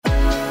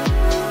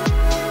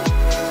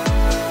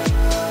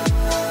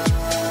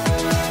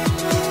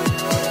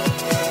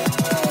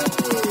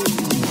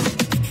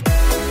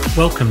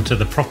Welcome to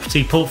the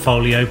Property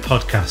Portfolio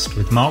Podcast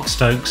with Mark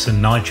Stokes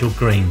and Nigel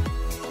Green.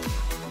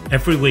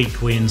 Every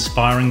week we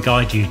inspire and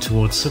guide you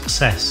towards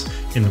success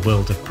in the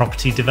world of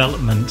property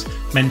development,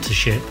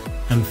 mentorship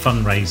and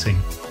fundraising.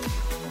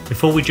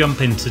 Before we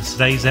jump into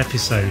today's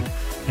episode,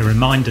 a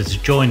reminder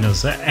to join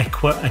us at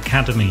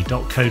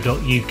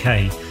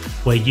equaacademy.co.uk,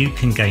 where you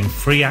can gain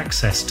free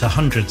access to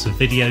hundreds of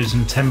videos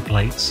and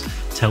templates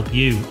to help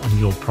you on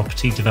your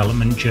property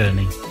development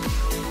journey.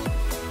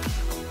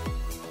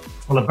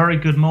 Well, a very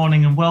good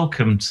morning and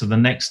welcome to the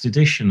next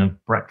edition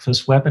of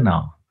Breakfast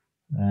Webinar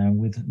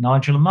with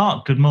Nigel and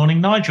Mark. Good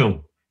morning,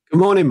 Nigel. Good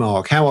morning,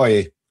 Mark. How are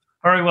you?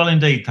 Very well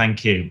indeed,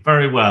 thank you.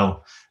 Very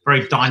well.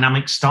 Very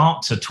dynamic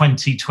start to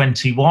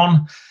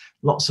 2021.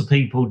 Lots of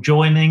people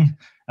joining,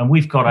 and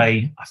we've got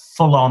a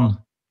full-on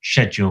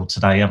schedule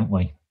today, haven't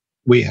we?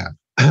 We have.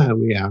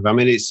 We have. I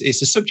mean, it's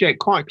a subject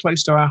quite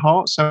close to our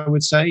hearts, I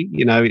would say.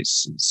 You know,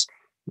 it's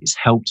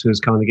helped us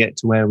kind of get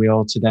to where we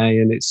are today,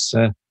 and it's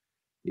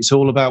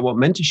all about what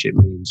mentorship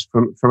means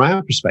from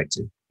our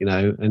perspective, you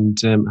know, and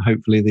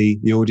hopefully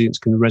the audience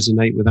can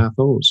resonate with our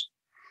thoughts.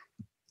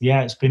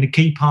 Yeah, it's been a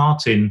key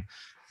part in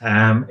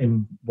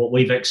what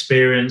we've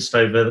experienced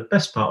over the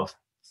best part of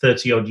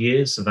 30 odd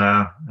years of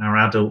our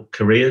adult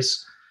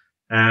careers.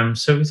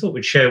 So we thought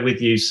we'd share with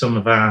you some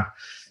of our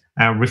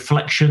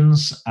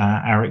reflections,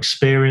 our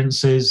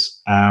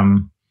experiences,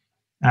 some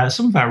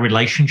of our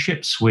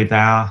relationships with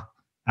our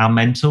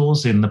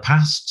mentors in the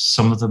past.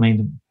 Some of them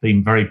have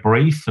been very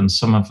brief, and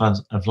some of us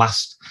have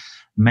lasted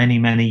many,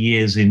 many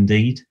years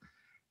indeed.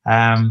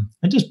 And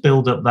just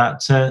build up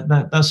that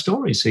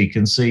story so you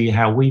can see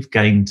how we've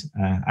gained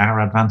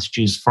our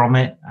advantages from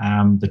it,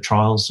 the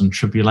trials and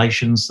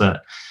tribulations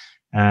that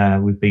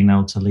we've been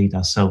able to lead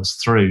ourselves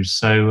through.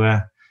 So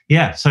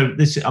so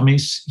this, I mean,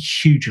 it's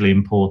hugely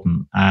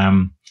important,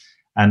 and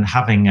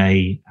having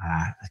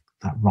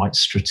that right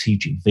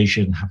strategic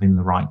vision, having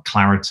the right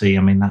clarity.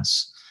 I mean,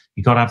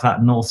 you've got to have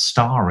that North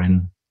Star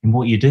in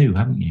what you do,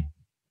 haven't you?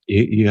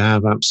 You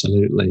have,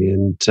 absolutely.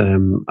 And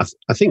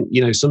I think, you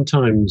know,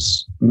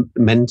 sometimes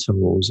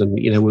mentors, and,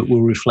 you know,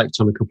 we'll reflect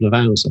on a couple of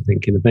hours, I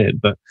think, in a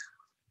bit. But,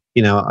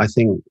 you know, I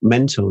think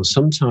mentors,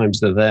 sometimes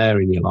they're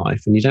there in your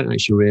life and you don't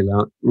actually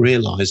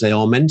realize they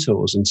are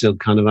mentors until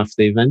kind of after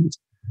the event.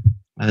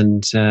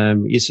 And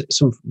some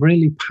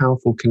really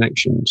powerful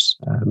connections,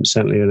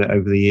 certainly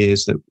over the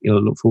years, that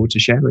you'll look forward to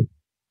sharing.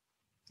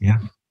 Yeah.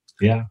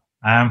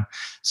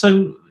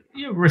 So,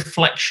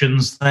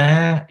 reflections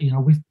there. You know,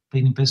 we've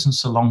been in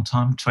business a long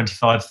time,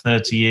 25,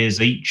 30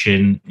 years each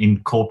in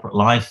corporate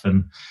life,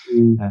 and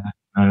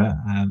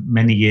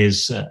many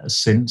years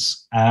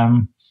since.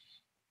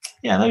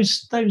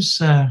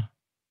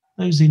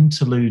 Those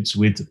interludes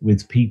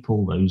with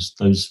people,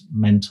 those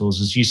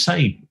mentors, as you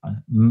say,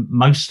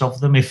 most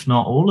of them, if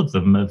not all of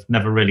them, have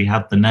never really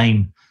had the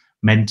name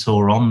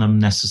mentor on them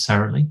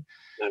necessarily.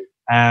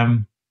 No.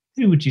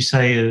 Who would you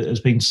say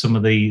has been some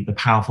of the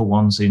powerful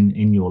ones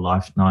in your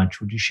life,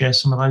 Nigel? Would you share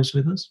some of those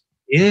with us?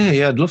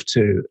 Yeah, I'd love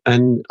to.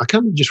 And I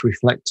kind of just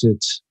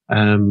reflected,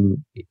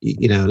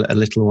 you know, a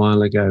little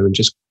while ago, and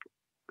just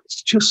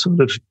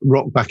sort of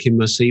rocked back in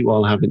my seat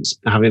while having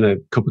a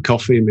cup of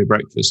coffee and my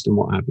breakfast and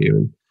what have you,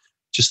 and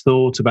just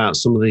thought about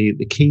some of the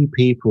key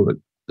people that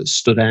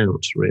stood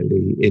out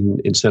really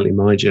in certainly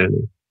my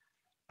journey.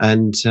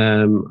 And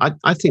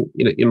I think,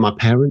 you know, my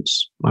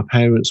parents were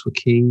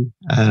key.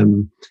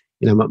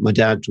 You know, my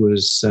dad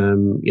was,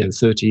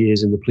 30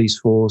 years in the police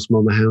force,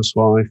 mum a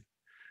housewife.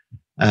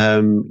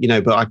 You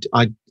know, but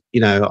I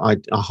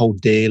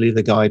hold dearly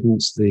the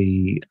guidance,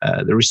 the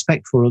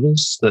respect for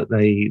others that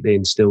they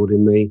instilled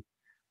in me.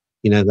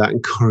 You know, that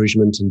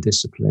encouragement and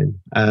discipline.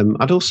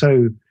 I'd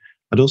also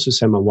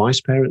say my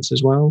wife's parents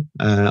as well.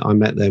 I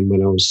met them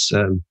when I was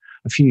a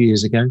few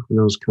years ago, when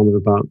I was kind of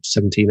about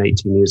 17,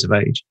 18 years of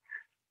age,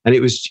 and it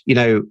was, you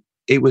know,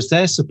 it was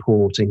their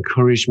support,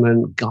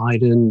 encouragement,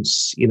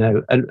 guidance, you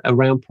know, and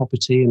around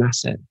property and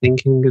asset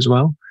thinking as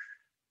well.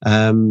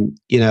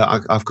 You know,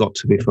 I've got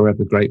to be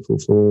forever grateful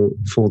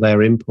for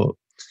their input.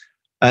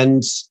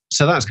 And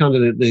so that's kind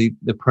of the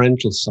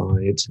parental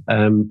side.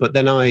 But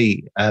then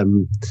I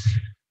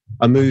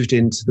moved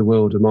into the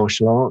world of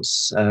martial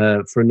arts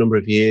for a number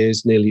of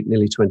years,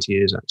 nearly 20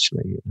 years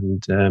actually.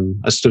 And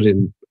I studied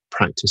and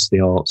practiced the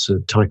arts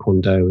of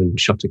Taekwondo and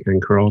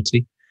Shotokan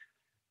karate.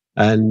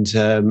 And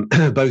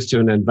both to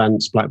an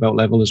advanced black belt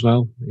level as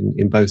well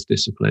in both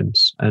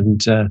disciplines.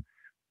 And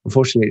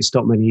unfortunately, it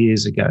stopped many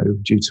years ago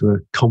due to a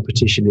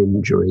competition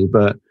injury,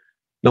 but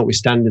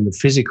notwithstanding the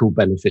physical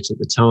benefit at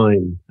the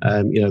time,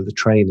 you know, the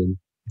training,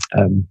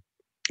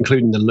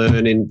 including the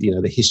learning, you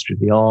know, the history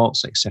of the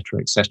arts, etc.,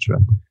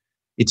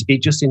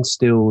 it just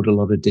instilled a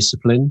lot of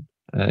discipline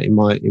in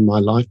my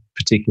life,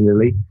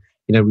 particularly,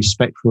 you know,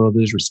 respect for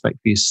others, respect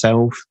for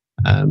yourself,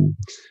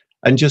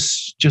 and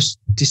just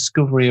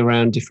discovery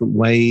around different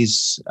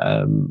ways,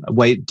 different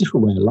way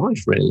of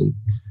life, really,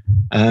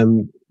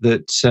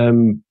 that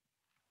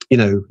you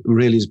know,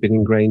 really has been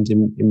ingrained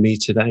in me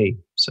today.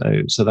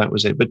 So that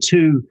was it. But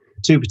two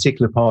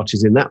particular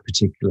parties in that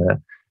particular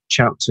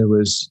chapter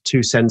was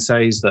two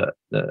senseis that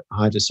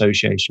I had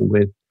association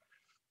with.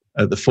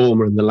 The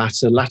former and the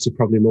latter. Latter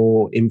probably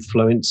more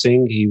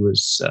influencing. He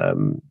was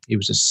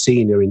a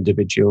senior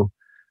individual,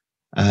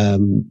 a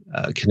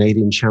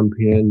Canadian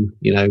champion.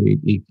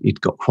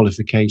 He'd got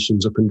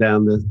qualifications up and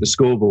down the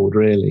scoreboard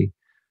really.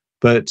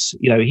 But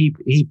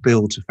he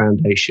built a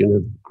foundation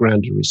of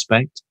ground and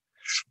respect.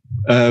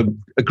 A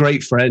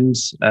great friend.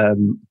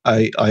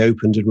 I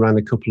opened and ran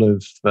a couple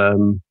of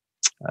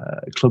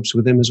clubs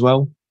with him as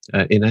well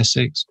in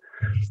Essex.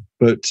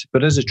 But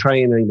as a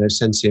trainer,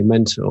 sensei and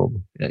mentor,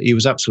 he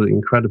was absolutely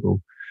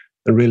incredible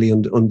and really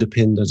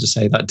underpinned, as I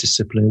say, that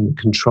discipline,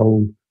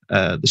 control,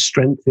 the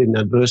strength in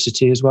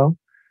adversity as well,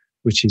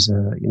 which is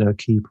a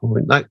key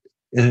point. Like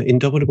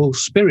indomitable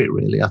spirit,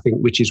 really, I think,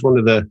 which is one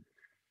of the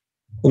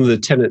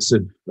tenets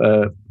of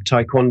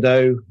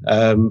Taekwondo.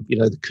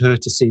 The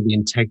courtesy, the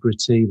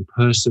integrity, the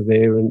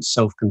perseverance,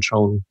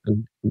 self-control,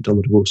 and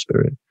indomitable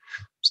spirit.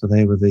 So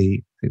they were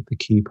the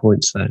key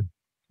points there.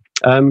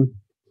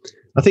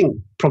 I think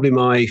probably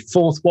my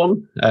fourth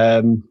one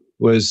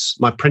was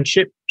my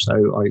apprenticeship.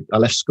 So I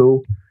left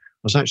school.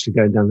 I was actually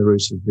going down the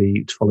route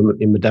to follow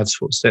in my dad's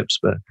footsteps,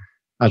 but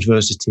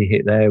adversity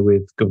hit there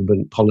with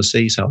government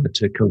policy, so I had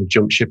to kind of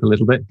jump ship a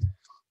little bit.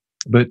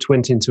 But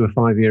went into a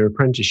 5-year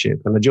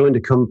apprenticeship, and I joined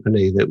a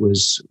company that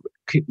was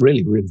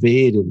really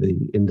revered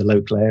in the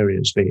local area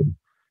as being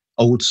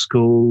old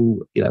school,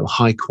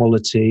 high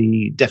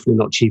quality, definitely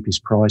not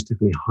cheapest price,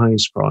 definitely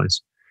highest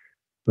price.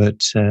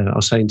 But I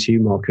was saying to you,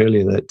 Mark,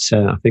 earlier that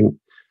I think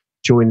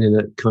joining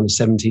at kind of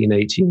 17,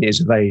 18 years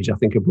of age, I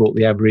think I brought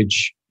the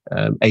average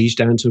age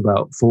down to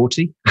about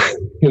 40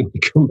 in the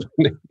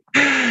company.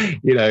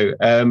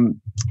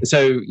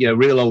 So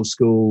real old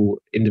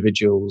school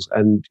individuals,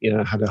 and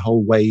had a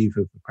whole wave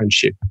of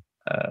apprenticeship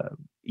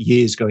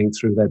years going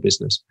through their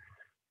business.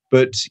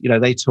 But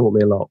they taught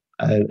me a lot,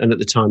 and at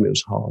the time it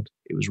was hard.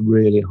 It was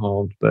really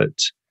hard, but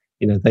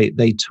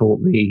they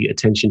taught me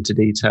attention to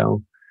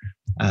detail.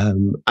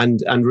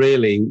 And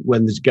really,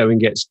 when the going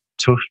gets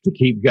tough, to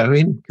keep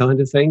going,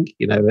 kind of thing,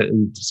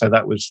 and so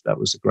that was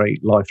a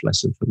great life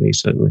lesson for me,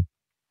 certainly.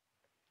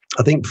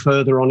 I think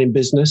further on in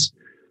business,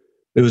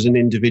 there was an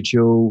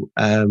individual,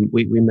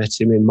 we met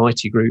him in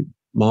Mighty Group,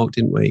 Mark,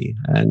 didn't we?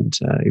 And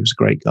he was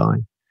a great guy,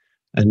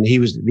 and he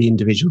was the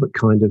individual that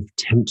kind of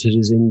tempted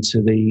us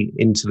into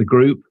the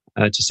group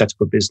to set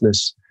up a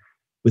business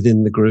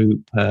within the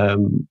group,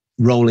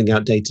 rolling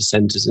out data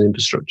centers and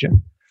infrastructure.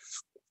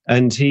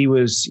 And he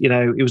was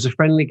a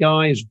friendly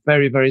guy. He was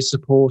very, very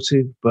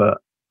supportive, but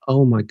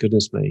oh my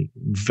goodness me,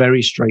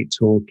 very straight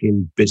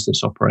talking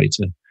business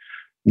operator.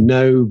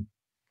 No,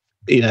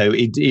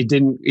 he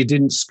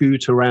didn't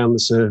scoot around the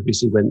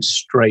surface. He went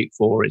straight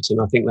for it.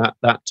 And I think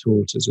that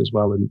taught us as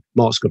well. And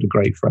Mark's got a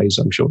great phrase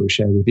I'm sure he'll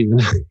share with you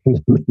in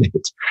a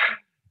minute.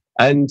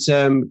 And,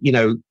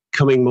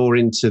 coming more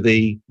into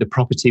the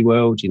property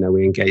world,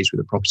 we engaged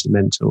with a property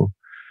mentor.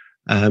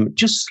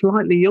 Just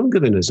slightly younger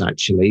than us,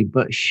 actually,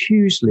 but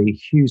hugely,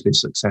 hugely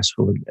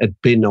successful. Had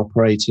been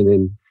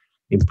operating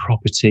in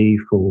property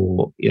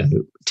for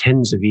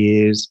tens of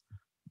years,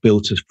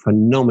 built a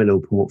phenomenal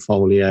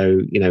portfolio,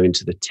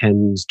 into the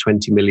 10s,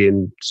 20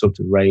 million sort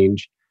of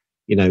range,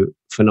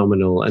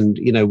 phenomenal. And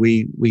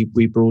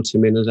we brought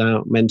him in as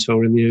our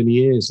mentor in the early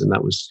years, and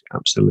that was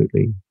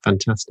absolutely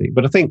fantastic.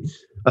 But I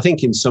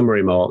think in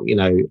summary, Mark,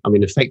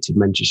 effective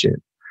mentorship.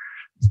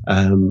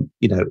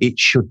 It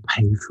should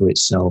pay for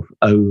itself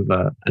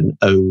over and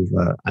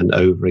over and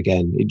over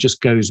again. It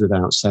just goes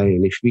without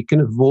saying. If we can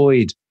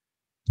avoid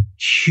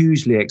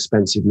hugely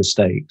expensive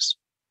mistakes,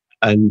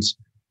 and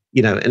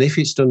if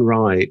it's done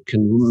right,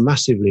 can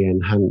massively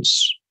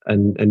enhance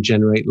and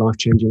generate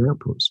life-changing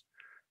outputs.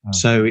 Oh.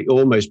 So it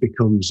almost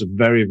becomes a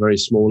very, very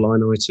small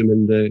line item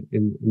in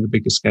the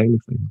bigger scale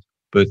of things.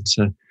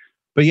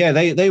 But yeah,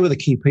 they were the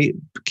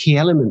key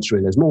elements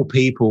really. There's more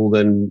people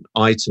than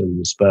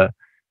items, but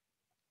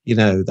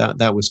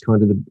that was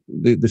kind of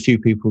the few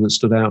people that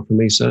stood out for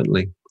me,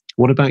 certainly.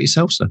 What about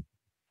yourself, sir?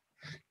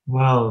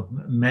 Well,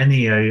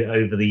 many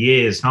over the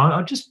years. Now,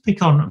 I'll just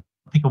pick on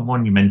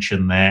one you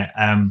mentioned there.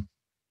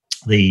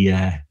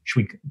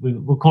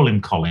 We'll call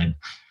him Colin,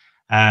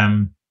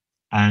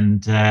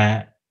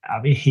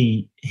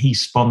 he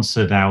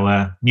sponsored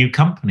our new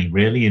company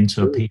really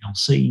into a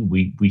PLC.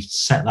 We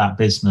set that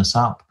business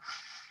up,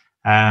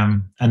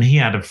 and he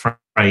had a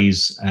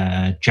phrase,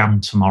 "Jam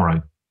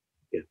tomorrow."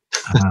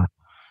 Yeah.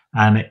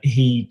 And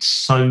he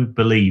so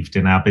believed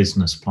in our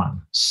business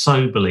plan,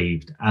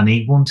 and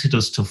he wanted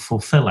us to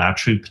fulfill our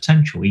true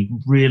potential. He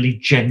really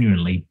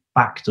genuinely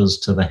backed us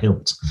to the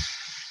hilt.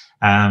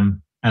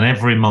 And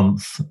every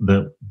month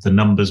the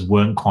numbers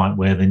weren't quite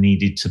where they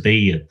needed to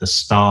be at the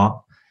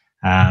start,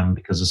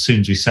 because as soon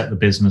as we set the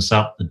business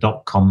up, the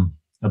dot-com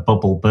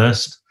bubble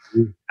burst.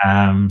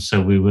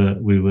 So we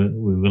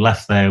were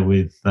left there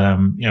with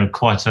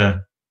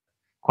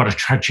quite a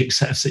tragic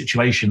set of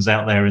situations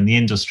out there in the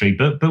industry,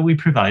 but we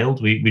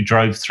prevailed. We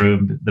drove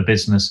through the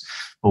business,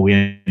 or we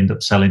ended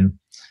up selling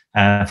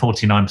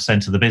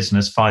 49% of the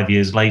business 5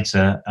 years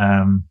later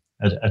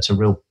at a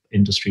real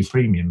industry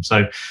premium.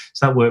 So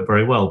that worked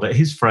very well. But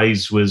his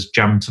phrase was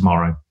jam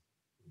tomorrow.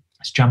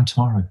 It's jam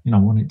tomorrow. I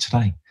want it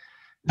today.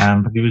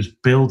 But he was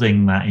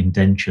building that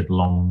indentured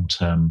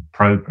long-term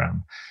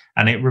program.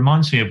 And it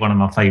reminds me of one of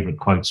my favorite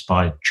quotes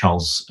by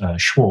Charles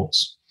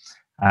Schwartz.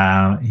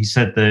 He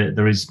said that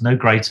there is no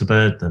greater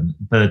burden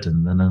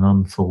than an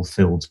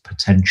unfulfilled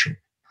potential.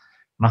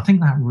 And I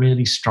think that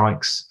really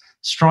strikes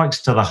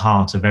to the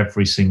heart of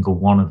every single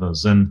one of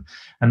us. And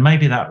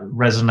maybe that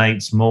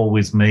resonates more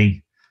with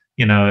me,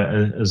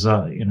 as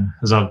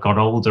I've got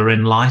older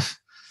in life.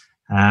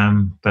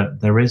 But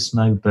there is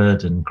no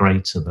burden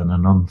greater than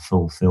an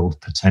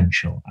unfulfilled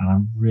potential. And I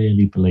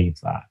really believe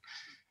that.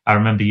 I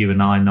remember you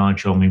and I,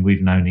 Nigel,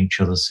 we've known each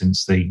other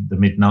since the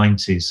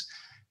mid-90s,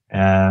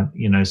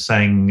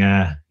 saying,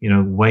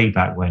 way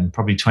back when,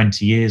 probably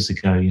 20 years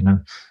ago,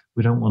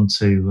 we don't want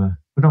to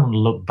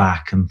look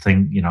back and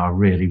think, I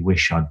really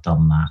wish I'd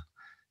done that.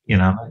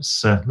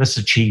 Let's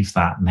achieve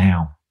that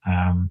now.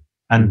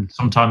 And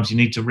sometimes you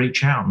need to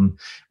reach out. And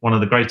one of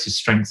the greatest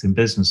strengths in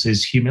business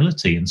is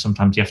humility. And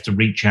sometimes you have to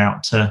reach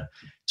out to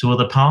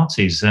other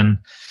parties. And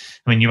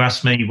you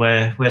asked me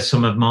where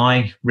some of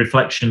my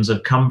reflections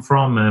have come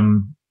from,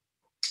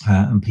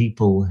 and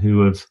people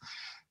who have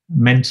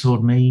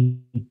mentored me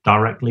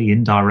directly,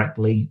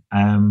 indirectly.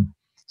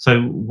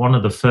 So one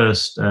of the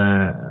first,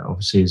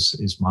 obviously,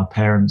 is my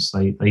parents.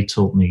 They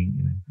taught me,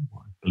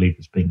 what I believe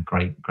has been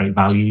great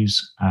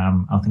values.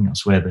 I think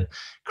that's where the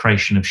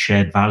creation of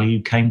shared value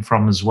came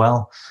from as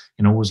well.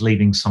 Always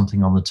leaving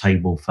something on the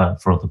table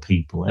for other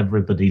people.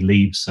 Everybody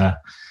leaves a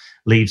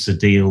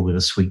deal with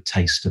a sweet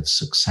taste of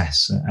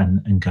success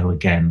and go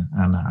again.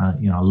 And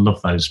I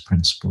love those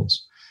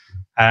principles.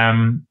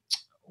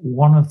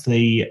 One of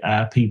the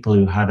people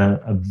who had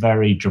a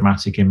very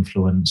dramatic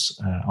influence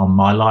on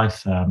my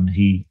life,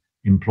 he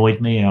employed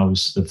me. I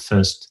was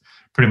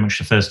pretty much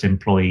the first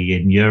employee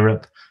in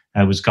Europe.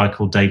 Was a guy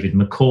called David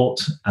McCourt.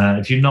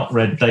 If you've not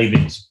read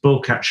David's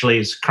book, actually,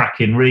 it's a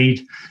cracking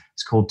read.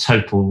 It's called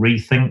Total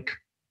Rethink.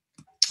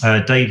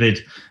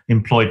 David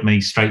employed me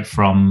straight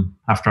from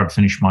after I'd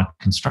finished my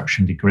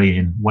construction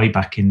degree way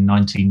back in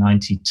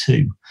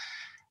 1992.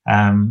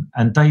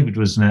 And David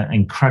was an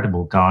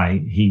incredible guy.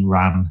 He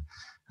ran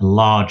a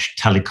large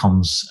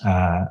telecoms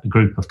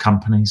group of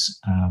companies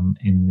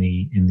in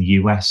the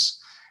US,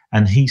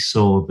 and he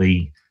saw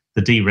the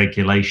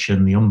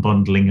deregulation, the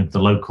unbundling of the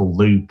local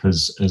loop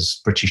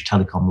as British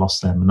Telecom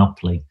lost their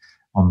monopoly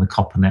on the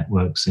copper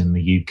networks in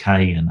the UK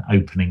and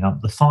opening up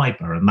the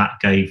fibre. And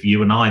that gave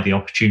you and I the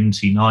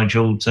opportunity,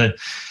 Nigel, to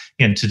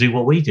do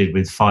what we did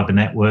with fibre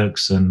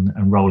networks and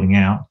rolling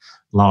out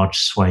large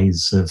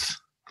swathes of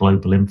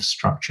global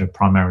infrastructure,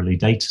 primarily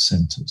data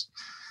centres.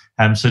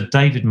 So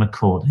David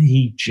McCourt,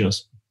 he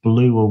just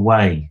blew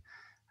away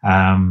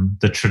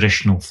the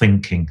traditional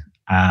thinking,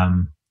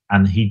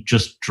 and he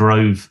just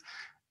drove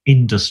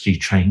industry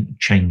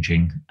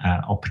changing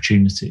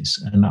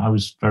opportunities. And I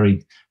was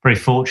very, very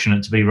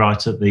fortunate to be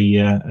right at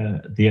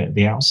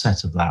the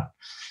outset of that.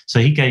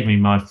 So he gave me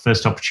my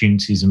first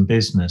opportunities in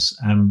business,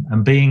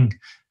 and being,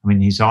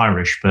 he's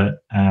Irish,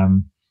 but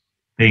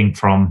being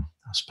from,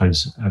 I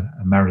suppose,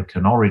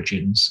 American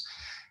origins,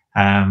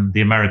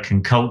 the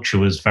American culture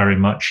was very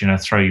much,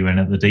 throw you in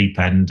at the deep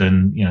end,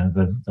 and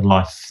the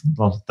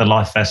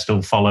life vest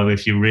will follow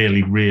if you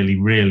really, really,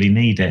 really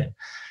need it.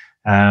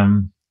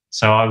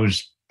 So I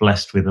was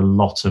blessed with a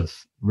lot of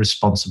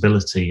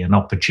responsibility and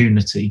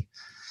opportunity,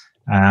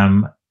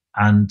 and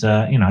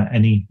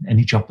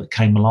any job that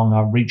came along,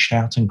 I reached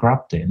out and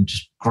grabbed it, and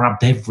just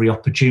grabbed every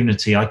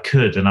opportunity I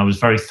could. And I was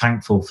very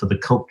thankful for the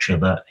culture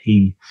that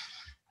he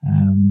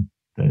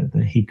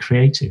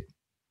created.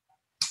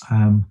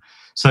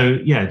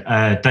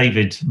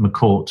 David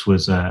McCourt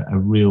was a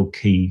real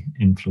key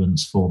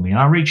influence for me. And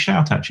I reached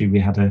out, actually. We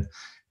had a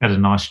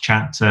nice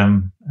chat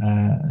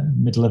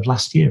middle of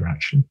last year,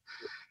 actually.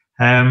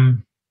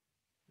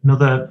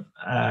 Another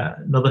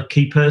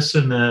key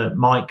person,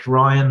 Mike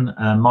Ryan.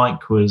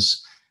 Mike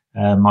was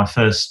my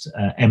first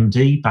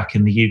MD back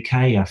in the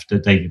UK after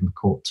David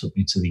McCourt took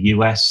me to the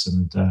US,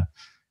 and I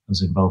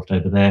was involved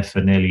over there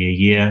for nearly a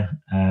year.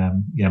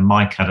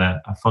 Mike had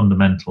a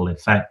fundamental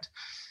effect.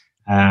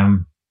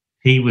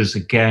 He was,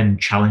 again,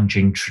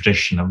 challenging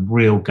tradition, a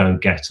real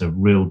go-getter,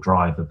 real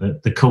driver.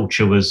 The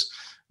culture was,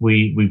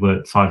 we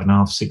worked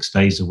 5.5, 6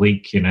 days a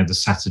week, the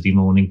Saturday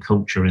morning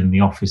culture in the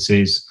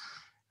offices.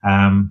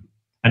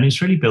 And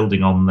it's really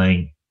building on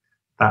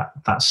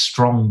that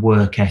strong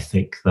work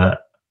ethic that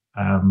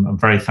I'm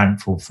very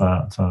thankful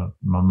for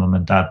my mum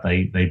and dad.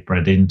 They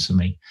bred into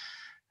me.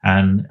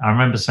 And I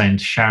remember saying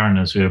to Sharon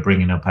as we were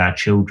bringing up our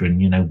children,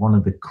 one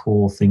of the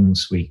core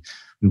things we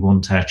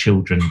want our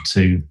children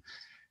to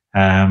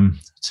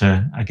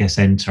I guess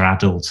enter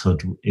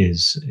adulthood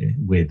is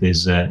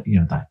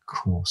that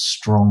core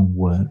strong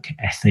work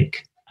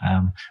ethic,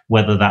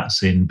 whether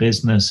that's in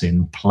business,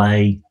 in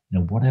play,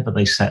 whatever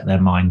they set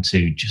their mind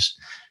to, just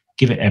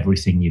give it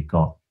everything you've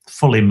got.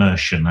 Full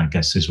immersion, I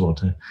guess, is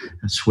what a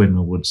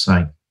swimmer would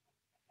say.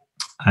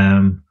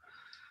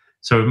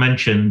 So we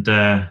mentioned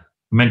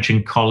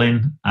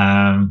Colin.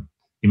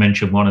 you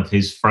mentioned one of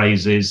his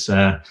phrases.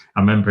 I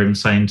remember him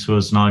saying to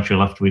us,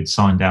 Nigel, after we'd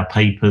signed our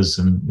papers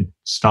and we'd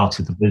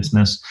started the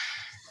business,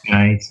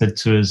 he said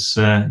to us,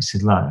 he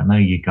said, look, I know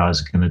you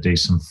guys are going to do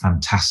some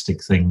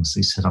fantastic things.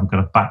 He said, I'm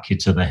going to back you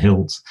to the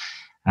hilt,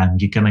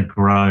 and you're going to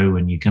grow,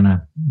 and you're going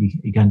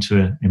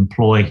to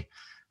employ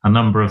a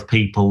number of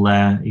people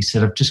there. He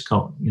said, I've just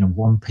got,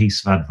 one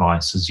piece of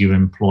advice as you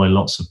employ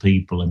lots of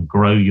people and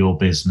grow your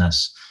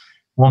business.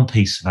 One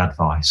piece of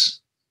advice: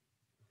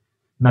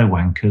 no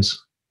wankers.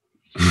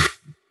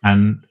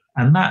 and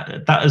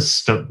that has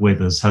stuck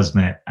with us,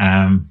 hasn't it?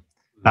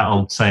 That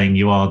old saying,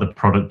 you are the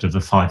product of the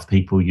 5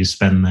 people you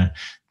spend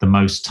the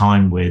most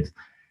time with.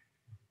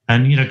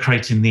 And,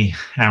 creating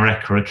our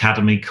Equa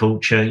Academy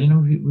culture,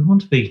 we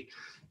want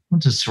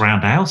to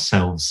surround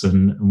ourselves,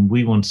 and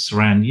we want to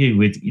surround you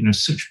with,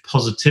 such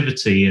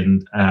positivity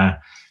and,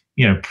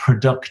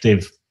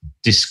 productive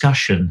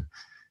discussion,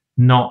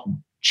 not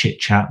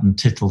chit chat and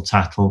tittle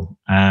tattle.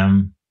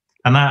 And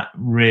that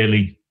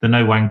really, the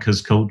no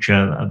wankers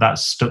culture,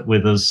 that's stuck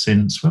with us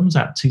since, when was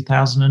that?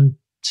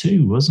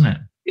 2002, wasn't it?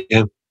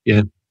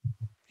 Yeah.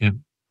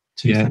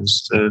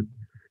 It's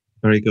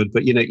very good.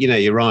 But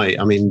you're right.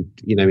 I mean,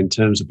 in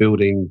terms of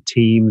building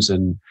teams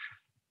and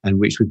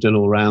which we've done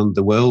all around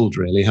the world,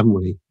 really, haven't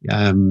we?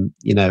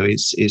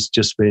 It's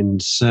just been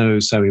so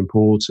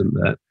important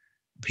that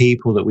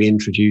people that we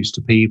introduce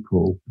to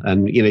people,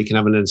 and you can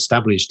have an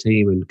established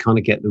team and kind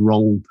of get the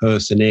wrong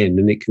person in,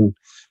 and it can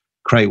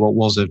create what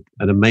was an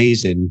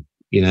amazing,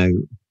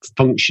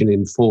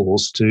 functioning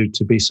force to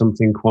be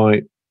something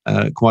quite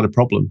a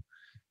problem.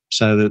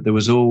 So that there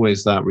was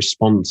always that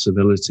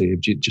responsibility of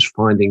just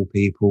finding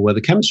people where the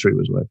chemistry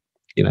was work.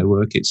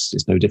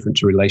 It's no different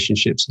to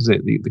relationships, is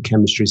it? The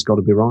chemistry's got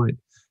to be right.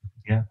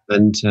 Yeah.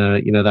 And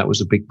that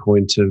was a big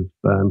point of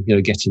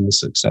getting the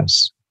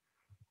success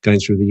going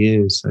through the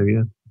years. So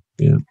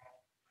yeah.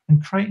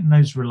 And creating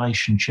those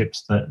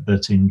relationships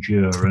that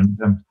endure.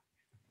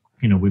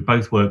 And we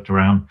both worked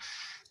around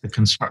the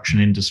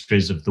construction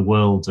industries of the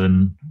world,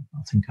 and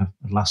I think I've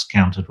last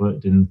count I'd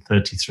worked in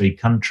 33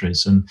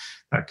 countries, and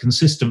that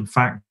consistent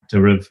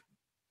factor of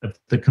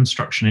the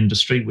construction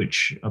industry,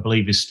 which I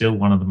believe is still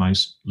one of the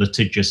most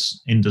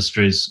litigious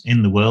industries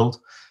in the world,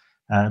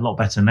 a lot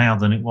better now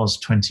than it was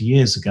 20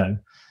 years ago.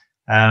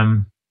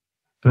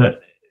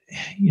 But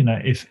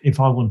if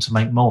I want to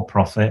make more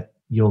profit,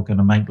 you're going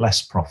to make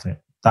less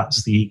profit.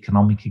 That's the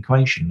economic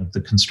equation of the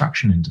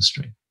construction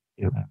industry.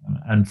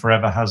 And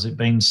forever has it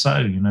been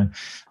so,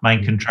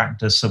 main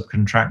contractor,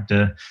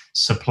 subcontractor,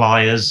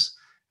 suppliers,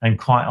 and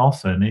quite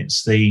often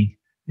it's the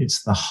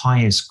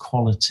highest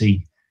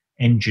quality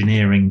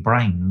engineering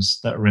brains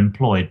that are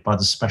employed by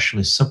the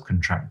specialist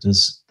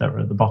subcontractors that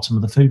are at the bottom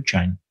of the food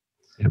chain.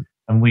 Yep.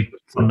 And we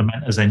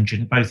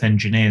fundamentally, both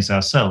engineers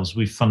ourselves,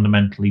 we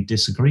fundamentally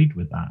disagreed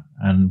with that.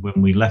 And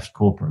when we left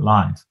corporate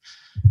life,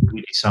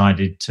 we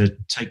decided to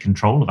take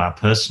control of our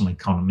personal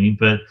economy,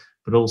 but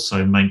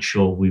also make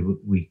sure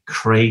we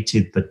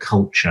created the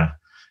culture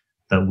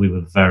that we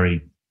were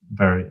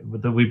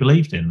that we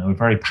believed in, that we're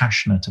very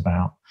passionate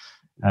about.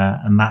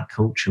 And that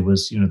culture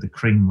was, the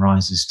cream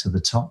rises to the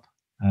top.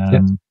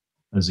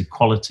 There's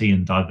equality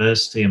and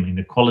diversity. I mean,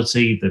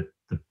 equality, the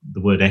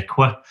word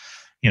equa,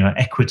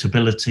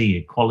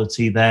 equitability,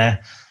 equality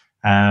there.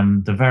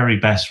 The very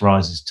best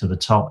rises to the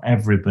top.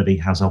 Everybody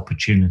has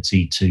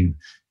opportunity to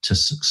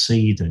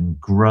succeed and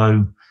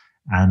grow,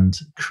 and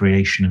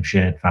creation of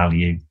shared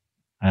value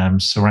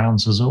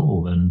surrounds us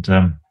all.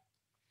 And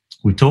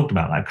we've talked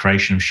about that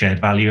creation of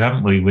shared value,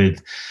 haven't we,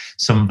 with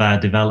some of our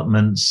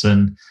developments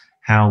and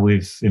how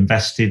we've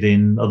invested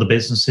in other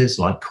businesses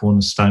like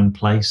Cornerstone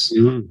Place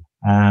to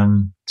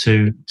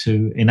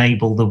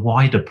enable the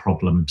wider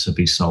problem to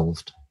be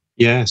solved.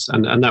 Yes,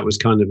 and that was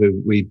kind of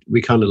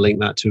we kind of linked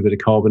that to a bit of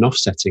carbon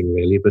offsetting,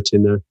 really, but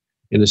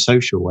in a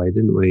social way,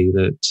 didn't we?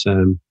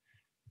 That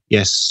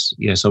yes,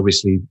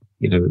 obviously,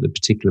 the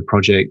particular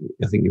project,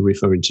 I think you're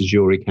referring to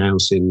Zurich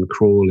House in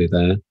Crawley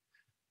there.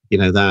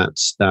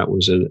 That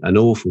was an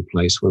awful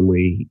place when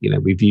we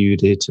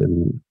viewed it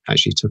and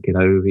actually took it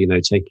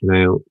over, taking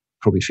out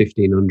probably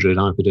 1,500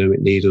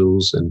 hypodermic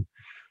needles, and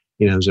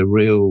it was a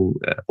real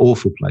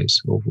awful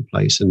place,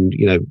 and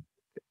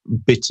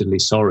bitterly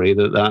sorry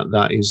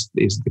that is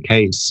the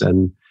case.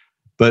 And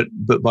but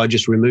by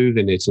just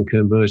removing it and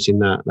converting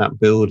that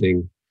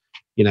building,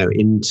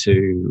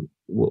 into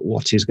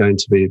what is going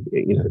to be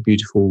a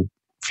beautiful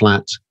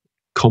flat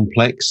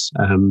complex,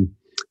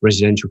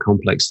 residential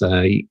complex,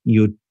 there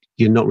you're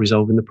not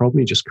resolving the problem,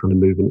 you're just kind of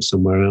moving it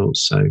somewhere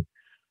else. So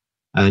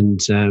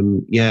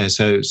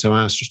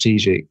our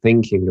strategic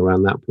thinking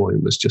around that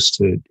point was just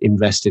to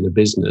invest in a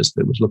business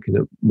that was looking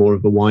at more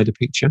of a wider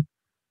picture,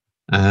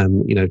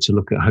 to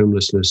look at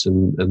homelessness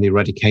and the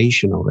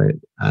eradication of it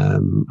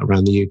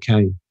around the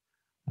UK.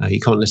 You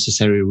can't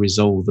necessarily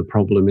resolve the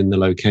problem in the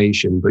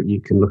location, but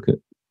you can look at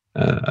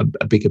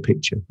a bigger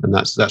picture, and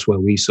that's where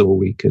we saw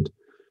we could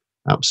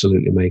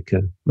absolutely make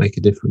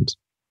a difference.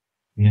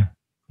 Yeah,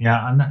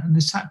 and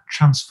it's that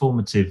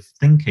transformative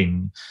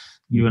thinking.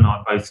 You and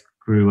I both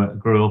grew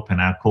up in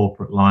our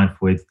corporate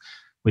life with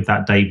with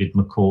that David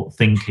McCourt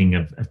thinking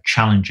of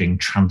challenging,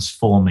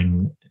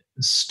 transforming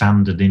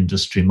standard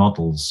industry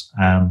models.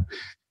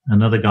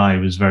 Another guy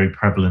who was very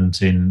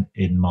prevalent in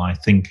my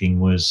thinking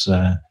was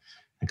a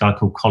guy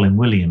called Colin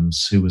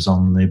Williams, who was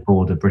on the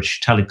board of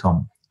British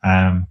Telecom.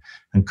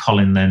 And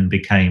Colin then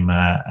became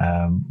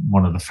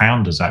one of the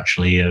founders,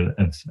 actually, of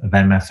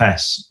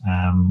MFS,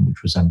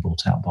 which was then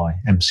bought out by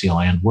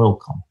MCI and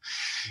WorldCom.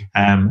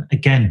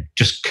 Again,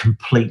 just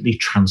completely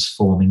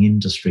transforming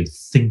industry,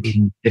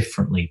 thinking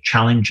differently,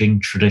 challenging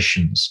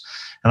traditions.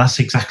 And that's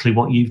exactly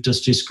what you've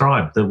just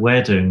described that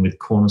we're doing with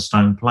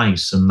Cornerstone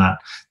Place, and that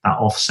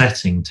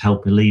offsetting to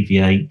help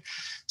alleviate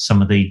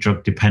some of the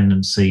drug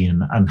dependency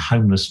and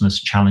homelessness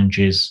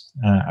challenges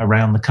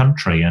around the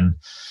country. And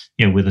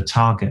with a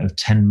target of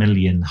 10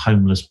 million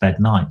homeless bed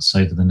nights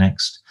over the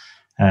next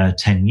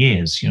 10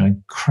 years,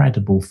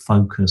 incredible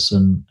focus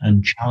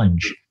and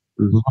challenge.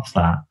 Love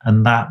that.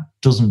 And that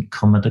doesn't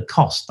come at a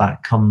cost.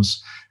 That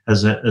comes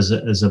as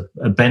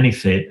a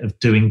benefit of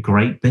doing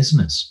great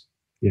business.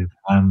 Yeah.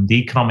 The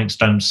economics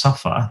don't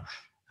suffer.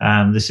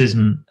 This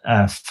isn't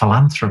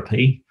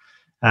philanthropy.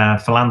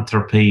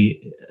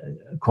 Philanthropy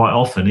quite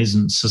often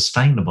isn't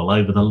sustainable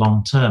over the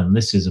long term.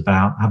 This is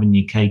about having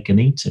your cake and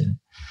eating it.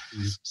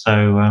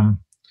 So,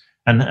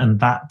 and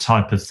that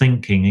type of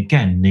thinking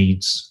again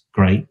needs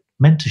great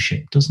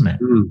mentorship, doesn't it?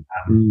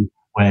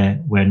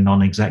 We're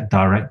non-exec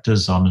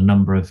directors on a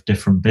number of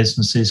different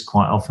businesses,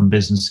 quite often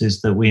businesses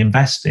that we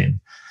invest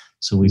in.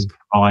 So we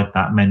provide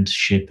that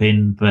mentorship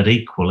in, but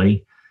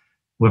equally,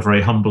 we're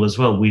very humble as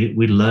well. We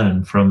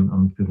learn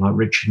from people like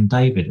Richard and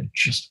David.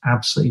 It's just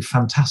absolutely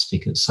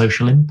fantastic at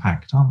social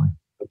impact, aren't they?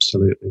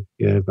 Absolutely,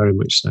 yeah, very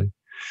much so.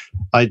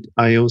 I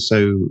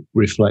also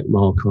reflect,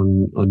 Mark,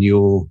 on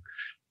your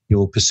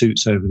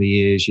pursuits over the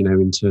years,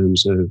 in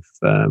terms of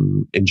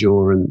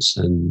endurance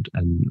and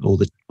all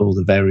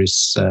the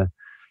various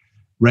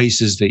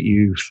races that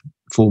you've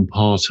formed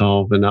part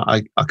of. And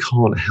I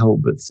can't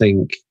help but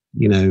think,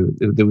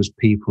 there was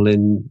people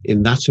in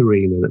that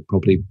arena that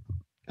probably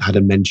had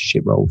a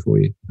mentorship role for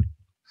you.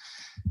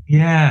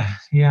 Yeah.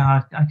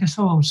 I guess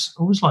I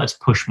always like to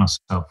push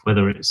myself,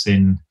 whether it's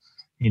in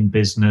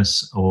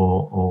business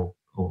or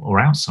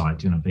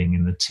outside, being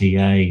in the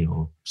TA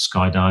or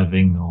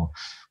skydiving or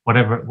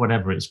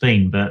whatever it's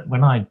been. But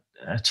when I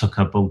took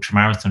up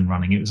ultramarathon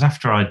running, it was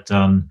after I'd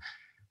done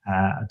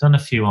a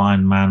few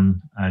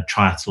Ironman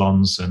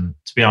triathlons, and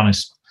to be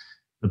honest,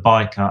 the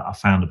bike I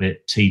found a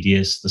bit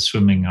tedious. The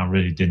swimming I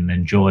really didn't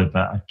enjoy,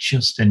 but I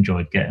just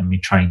enjoyed getting my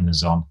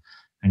trainers on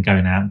and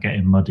going out and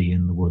getting muddy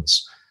in the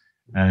woods.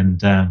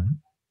 And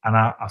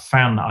I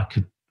found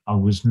that I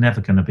was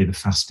never going to be the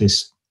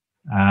fastest,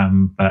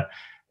 but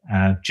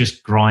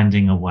just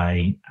grinding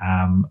away,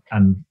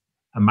 and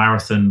a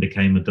marathon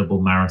became a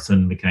double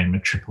marathon, became a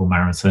triple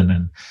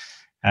marathon,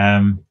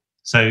 and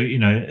so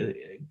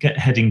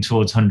heading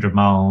towards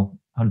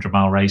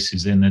 100-mile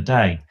races in a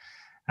day,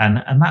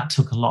 and that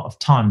took a lot of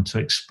time to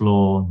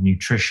explore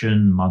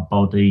nutrition, my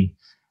body,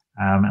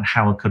 and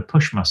how I could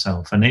push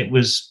myself. And it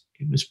was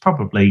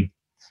probably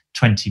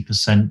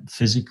 20%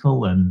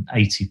 physical and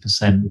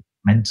 80%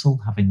 mental,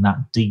 having that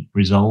deep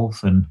resolve.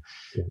 And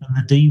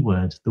the D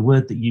word, the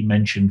word that you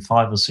mentioned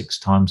 5 or 6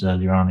 times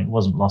earlier on, it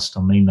wasn't lost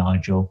on me,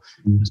 Nigel.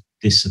 It was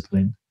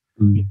discipline.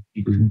 You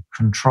can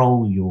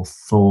control your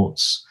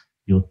thoughts,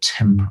 your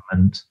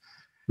temperament.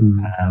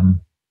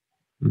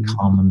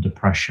 Calm under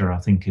pressure, I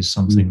think, is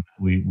something that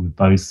we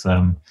both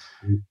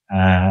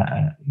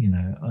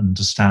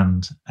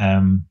understand.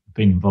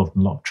 Been involved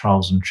in a lot of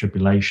trials and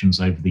tribulations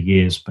over the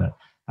years, but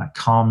that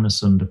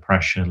calmness under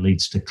pressure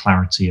leads to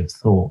clarity of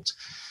thought.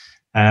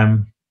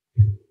 And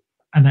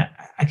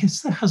I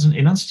guess there hasn't,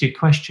 in answer to your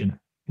question,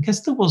 I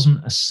guess there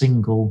wasn't a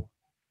single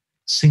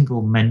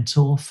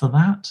mentor for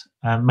that.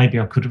 Maybe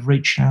I could have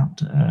reached out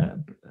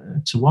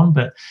to one,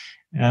 but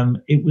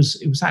it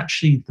was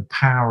actually the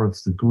power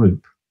of the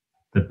group,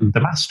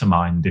 the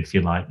mastermind, if you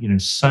like.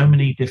 So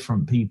many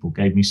different people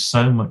gave me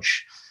so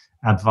much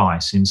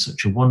advice in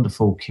such a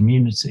wonderful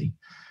community.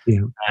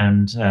 Yeah.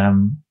 And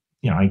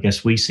I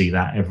guess we see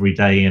that every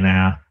day in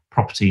our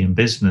property and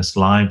business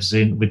lives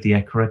with the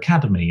ECHA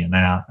Academy and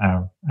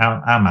our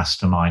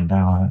mastermind,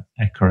 our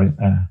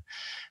ECHA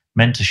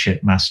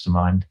mentorship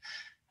mastermind.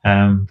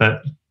 And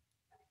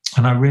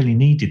I really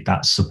needed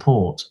that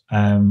support.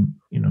 When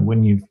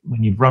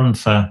you've run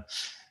for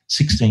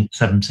 16,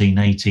 17,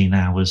 18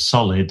 hours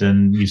solid,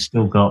 and you've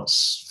still got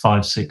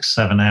 5, 6,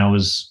 7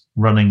 hours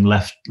running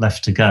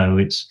left to go.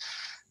 It's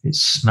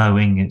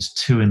snowing. It's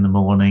 2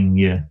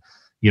 a.m.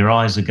 Your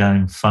eyes are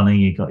going funny.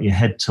 You got your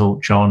head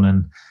torch on,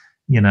 and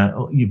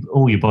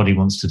all your body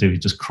wants to do is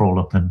just crawl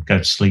up and go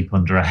to sleep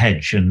under a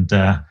hedge. And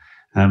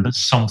but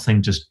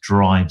something just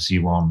drives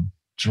you on.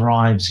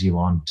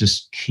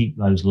 Just keep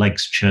those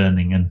legs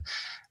churning.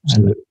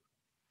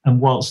 And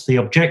whilst the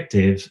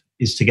objective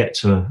is to get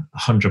to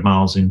 100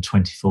 miles in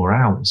 24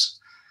 hours,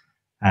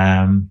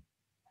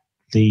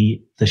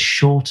 the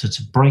shorter,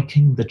 to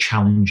breaking the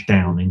challenge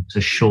down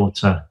into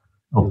shorter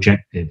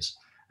objectives.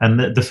 And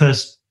the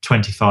first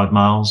 25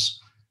 miles,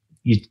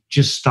 you're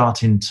just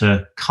starting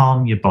to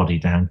calm your body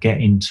down, get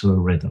into a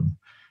rhythm.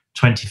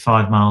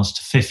 25 miles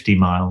to 50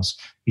 miles,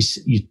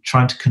 you're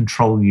trying to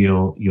control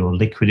your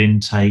liquid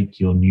intake,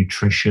 your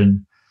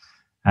nutrition.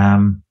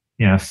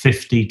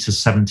 50 to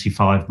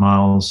 75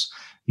 miles,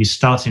 you're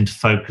starting to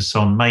focus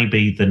on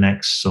maybe the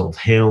next sort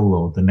of hill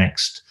or the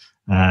next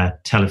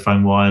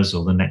telephone wires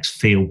or the next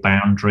field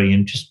boundary,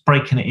 and just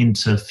breaking it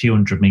into a few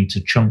 100-meter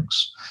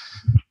chunks.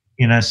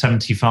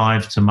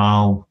 75 to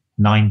mile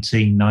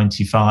 90,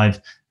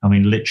 95. I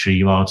mean, literally,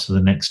 you are to the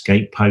next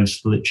gate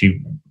post,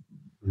 literally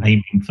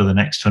aiming for the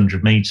next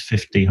 100 meters,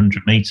 50,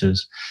 100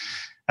 meters.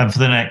 And for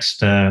the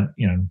next,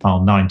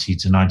 mile 90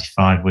 to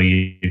 95, where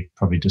you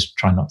probably just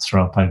try not to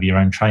throw up over your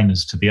own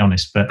trainers, to be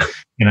honest. But,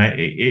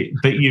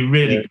 but you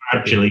really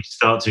gradually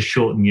start to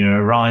shorten your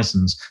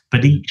horizons.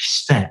 But each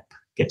step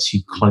gets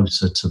you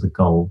closer to the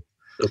goal.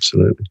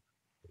 Absolutely.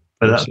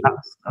 But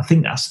I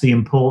think that's the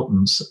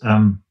importance.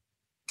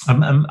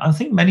 I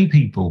think many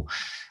people,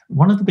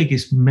 one of the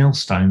biggest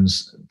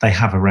millstones they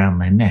have around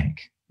their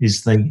neck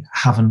is they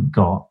haven't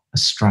got a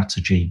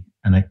strategy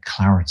and a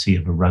clarity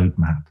of a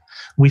roadmap.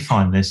 We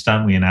find this,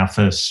 don't we, in our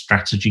first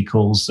strategy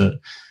calls that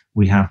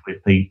we have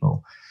with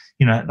people.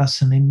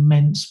 That's an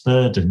immense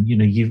burden.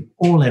 You're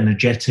all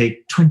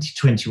energetic,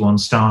 2021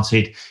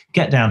 started,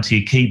 get down to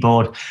your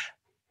keyboard.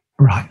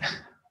 Right,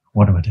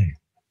 what do I do?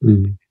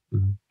 Mm-hmm.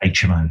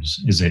 HMOs,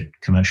 is it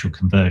commercial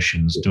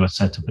conversions? Do I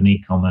set up an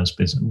e-commerce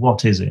business?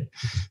 What is it?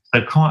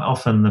 So quite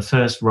often the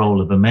first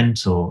role of a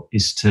mentor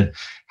is to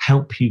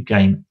help you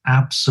gain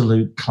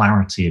absolute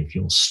clarity of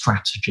your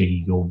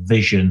strategy, your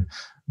vision,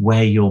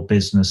 where your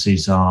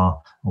businesses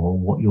are or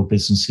what your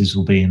businesses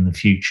will be in the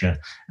future,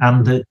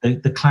 and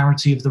the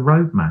clarity of the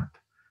roadmap.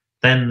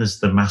 Then there's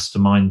the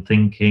mastermind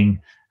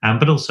thinking,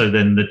 but also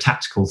then the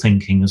tactical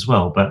thinking as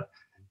well. But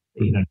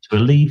to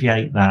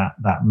alleviate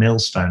that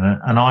millstone,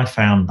 and I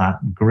found that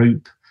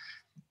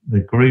the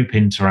group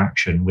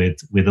interaction with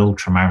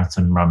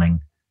ultramarathon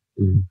running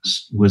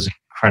was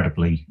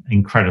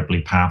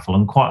incredibly powerful,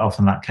 and quite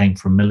often that came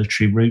from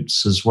military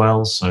roots as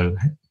well. So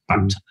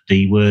back to the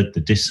D word,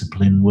 the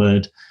discipline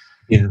word.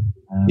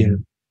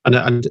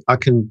 And I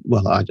can,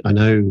 I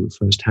know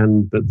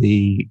firsthand, but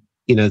the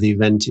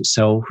event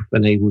itself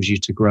enables you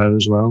to grow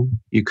as well.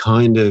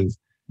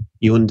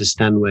 You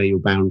understand where your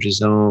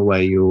boundaries are,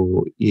 where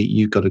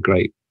you've got a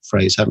great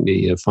phrase, haven't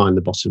you? Find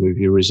the bottom of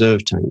your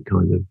reserve tank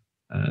kind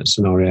of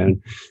scenario.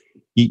 And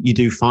you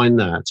do find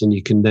that, and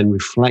you can then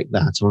reflect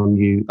that on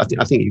you.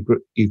 I think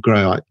you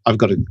grow. I've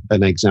got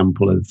an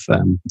example of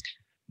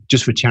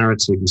just for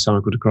charity. We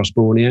cycled across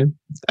Borneo,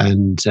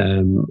 and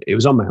it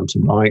was on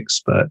mountain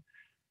bikes, but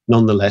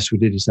nonetheless, we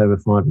did it over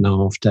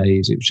 5.5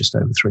 days. It was just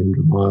over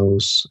 300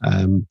 miles,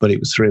 but it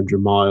was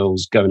 300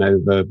 miles going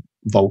over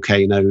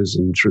volcanoes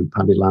and through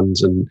paddy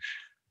lands and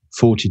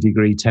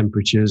 40-degree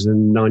temperatures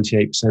and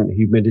 98%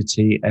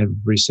 humidity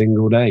every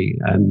single day.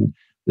 And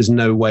there's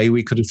no way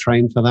we could have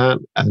trained for that.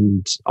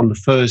 And on the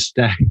first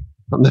day,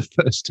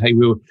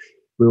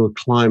 we were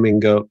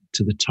climbing up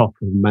to the top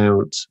of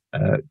Mount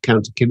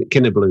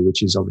Kinabalu,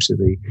 which is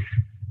obviously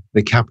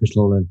the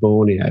capital of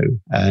Borneo,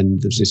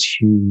 and there's this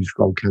huge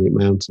volcanic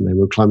mountain. And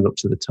we're climbing up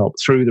to the top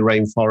through the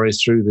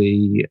rainforest, through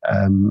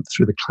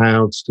the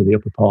clouds, to the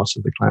upper parts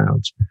of the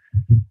clouds,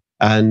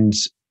 and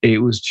it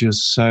was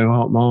just so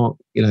hot, Mark.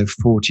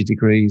 40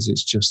 degrees.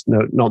 It's just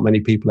not many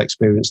people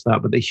experience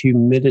that, but the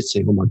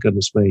humidity. Oh my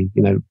goodness me!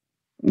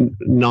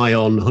 Nigh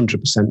on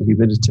 100%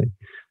 humidity,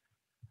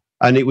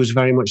 and it was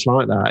very much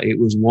like that. It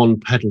was one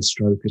pedal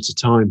stroke at a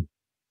time.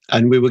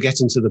 And we were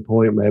getting to the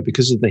point where,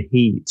 because of the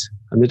heat,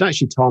 and they'd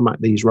actually tarmac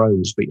these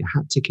roads, but you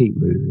had to keep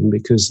moving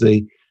because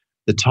the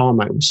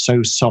tarmac was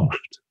so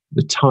soft,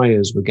 the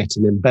tyres were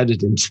getting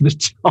embedded into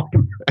the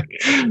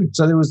tarmac.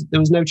 So there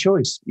was no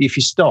choice. If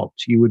you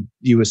stopped, you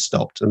were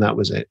stopped, and that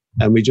was it.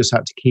 And we just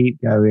had to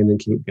keep going and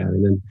keep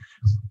going.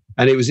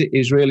 And it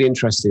was really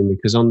interesting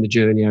because on the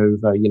journey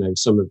over,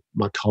 some of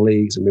my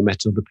colleagues, and we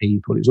met other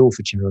people. It was all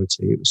for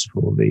charity. It was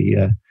for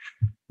the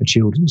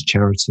children's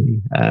charity,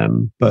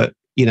 but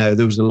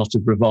there was a lot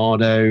of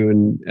bravado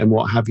and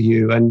what have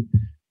you. And,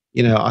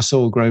 I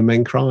saw grown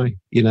men cry,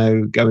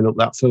 going up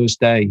that first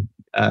day,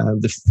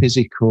 the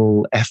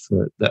physical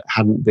effort that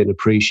hadn't been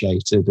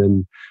appreciated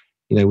and,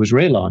 was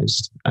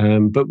realized.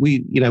 But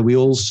we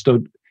all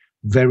stood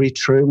very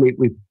true.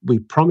 We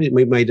promised,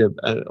 we made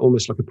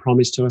almost like a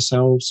promise to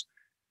ourselves.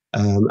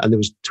 And there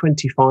was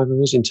 25 of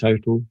us in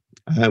total.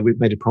 We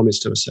made a promise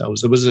to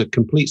ourselves. There was a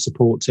complete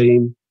support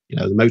team,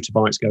 the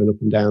motorbikes going up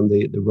and down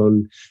the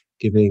run,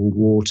 giving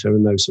water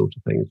and those sort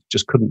of things.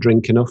 Just couldn't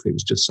drink enough. It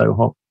was just so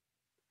hot.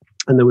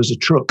 And there was a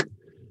truck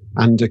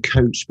and a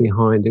coach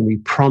behind, and we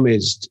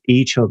promised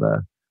each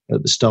other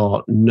at the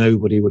start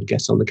nobody would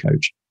get on the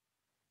coach.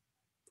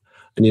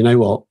 And you know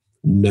what?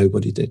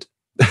 Nobody did.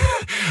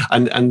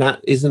 and that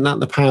isn't that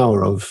the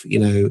power of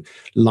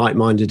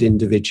like-minded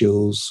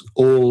individuals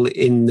all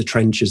in the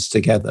trenches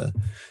together.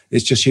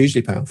 It's just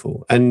hugely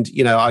powerful. And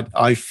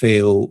I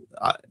feel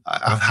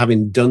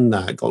having done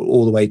that, got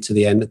all the way to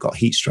the end, got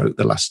heat stroke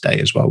the last day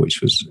as well,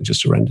 which was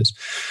just horrendous.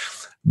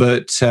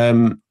 But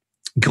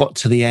got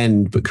to the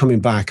end, but coming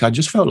back, I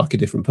just felt like a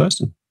different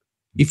person.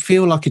 You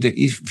feel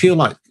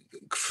like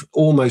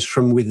almost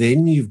from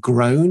within you've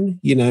grown.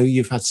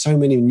 You've had so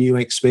many new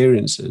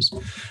experiences,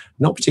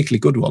 not particularly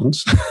good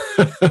ones,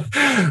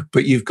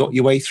 but you've got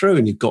your way through,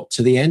 and you've got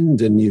to the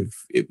end, and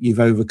you've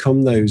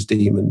overcome those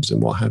demons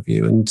and what have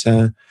you. And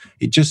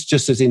it just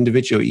as an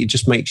individual, it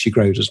just makes you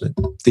grow, doesn't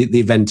it? The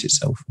event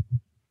itself.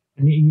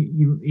 And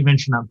you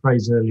mentioned that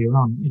phrase earlier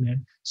on.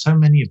 So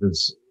many of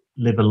us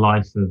live a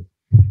life of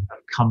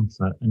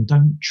comfort and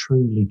don't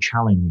truly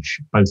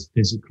challenge, both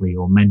physically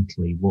or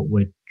mentally, what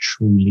we're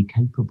truly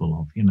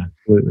capable of.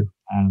 Absolutely.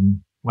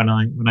 When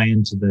I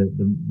entered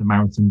the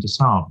Marathon des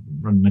Sables,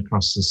 running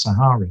across the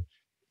Sahara,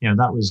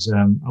 that was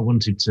I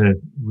wanted to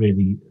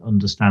really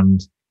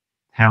understand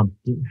how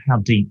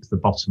deep the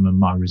bottom of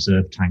my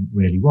reserve tank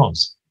really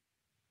was.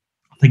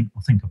 I think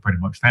I pretty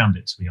much found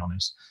it, to be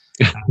honest.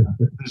 There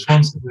was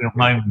one surreal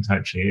moment,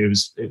 actually. It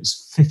was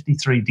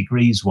 53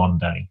 degrees one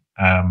day,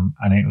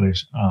 and it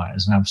was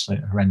an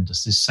absolute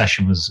horrendous. This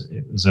session was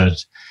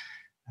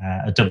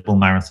a double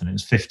marathon. It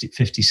was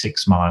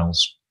 56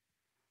 miles,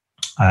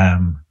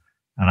 and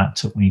that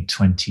took me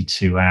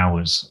 22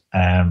 hours.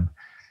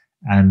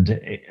 And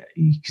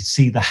you could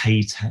see the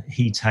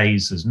heat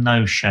haze. There's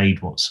no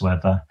shade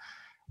whatsoever,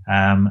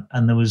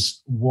 and there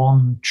was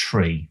one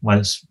tree. Well,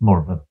 it's more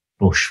of a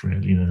bush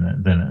really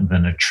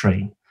than a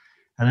tree.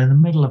 And in the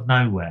middle of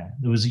nowhere,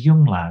 there was a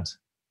young lad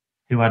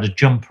who had a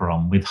jumper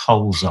on with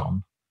holes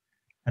on,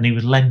 and he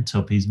was leant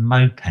up his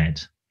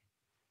moped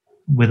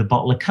with a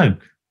bottle of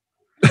Coke.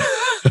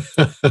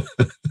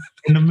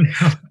 In the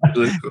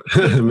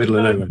middle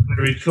of nowhere.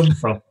 Where he'd come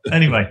from.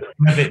 Anyway,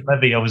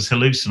 maybe I was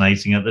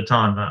hallucinating at the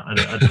time. I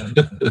don't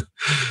know.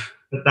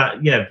 But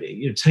that,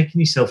 you're taking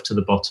yourself to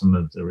the bottom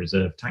of the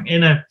reserve tank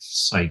in a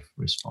safe,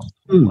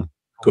 responsible way.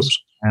 Of course.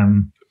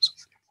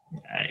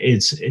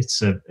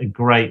 It's a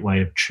great way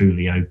of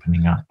truly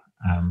opening up,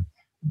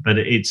 but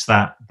it's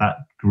that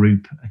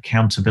group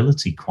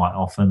accountability quite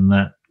often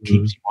that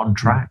keeps you on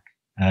track.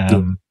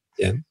 And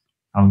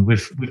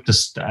we've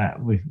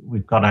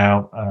got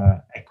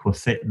our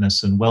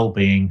Equifitness and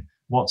Wellbeing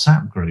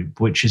WhatsApp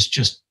group, which is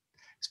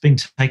it's been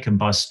taken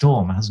by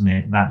storm, hasn't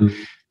it?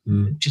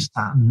 Just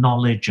that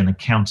knowledge and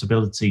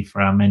accountability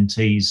for our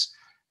mentees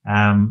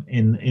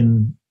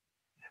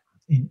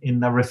in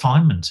the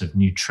refinement of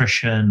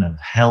nutrition, of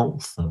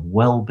health, of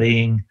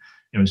well-being.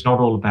 It's not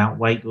all about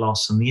weight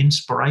loss, and the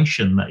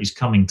inspiration that is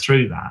coming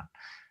through that,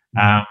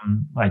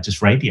 it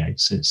just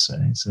radiates. It's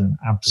an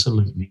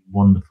absolutely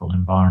wonderful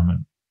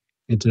environment.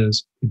 It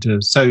does.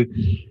 So,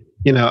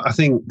 I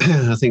think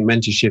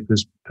mentorship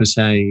as per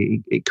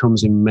se, it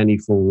comes in many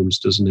forms,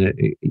 doesn't it?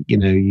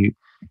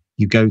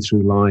 You go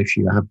through life,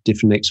 you have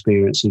different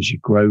experiences, you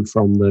grow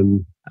from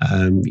them.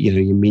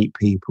 You meet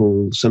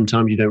people.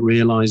 Sometimes you don't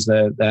realise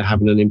they're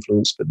having an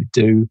influence, but they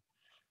do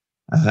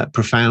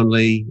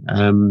profoundly.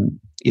 And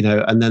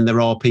then there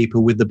are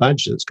people with the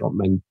badge that's got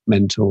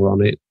mentor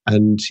on it,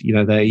 and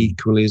they're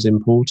equally as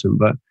important.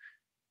 But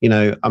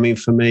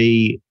for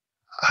me,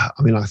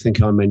 I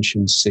think I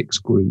mentioned 6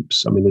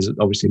 groups. There's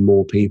obviously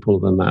more people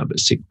than that, but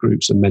 6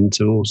 groups of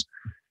mentors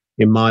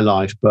in my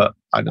life. But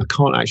I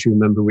can't actually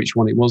remember which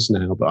one it was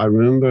now. But I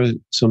remember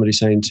somebody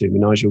saying to me,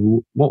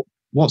 Nigel,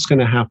 what's going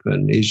to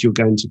happen is you're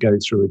going to go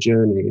through a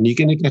journey, and you're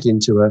going to get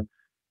into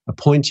a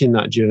point in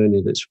that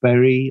journey that's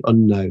very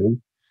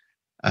unknown,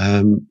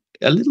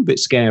 a little bit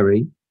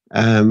scary,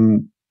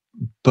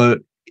 but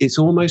it's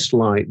almost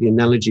like the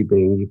analogy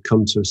being you've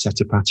come to a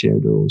set of patio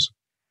doors.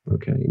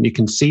 Okay, and you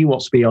can see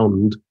what's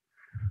beyond,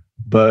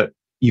 but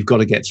you've got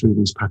to get through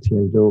these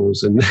patio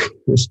doors. And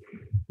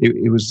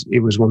it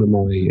was one of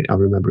my, I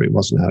remember it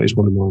was now, it was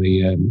one of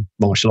my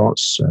martial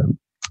arts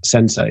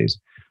senseis,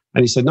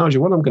 and he said,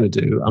 Nigel, what I'm going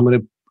to do, I'm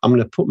going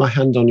to put my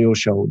hand on your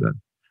shoulder,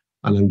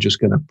 and I'm just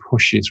going to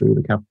push you through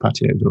the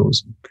patio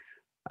doors,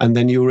 and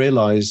then you'll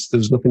realise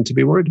there's nothing to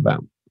be worried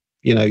about.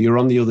 You're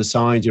on the other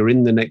side, you're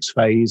in the next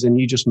phase, and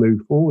you just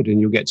move forward,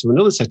 and you'll get to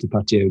another set of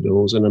patio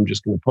doors, and I'm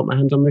just going to put my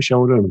hand on my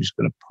shoulder, and I'm just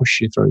going to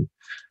push you through.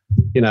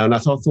 And I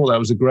thought that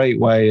was a great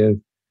way of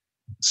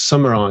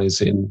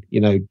summarising,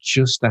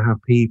 just to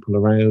have people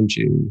around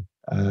you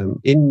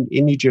in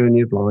your journey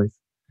of life,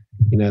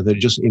 they're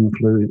just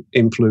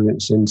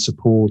influencing,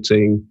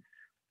 supporting,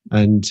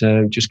 and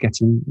just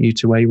getting you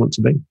to where you want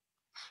to be.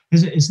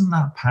 Isn't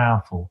that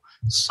powerful?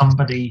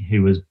 Somebody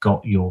who has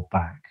got your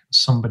back,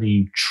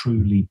 somebody who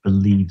truly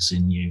believes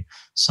in you,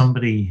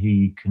 somebody who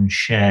you can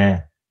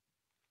share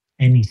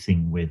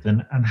anything with,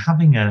 and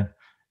having a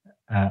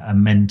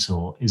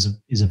mentor is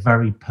a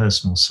very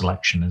personal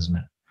selection, isn't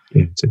it?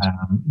 Yeah,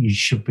 you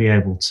should be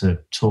able to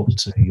talk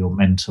to your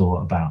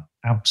mentor about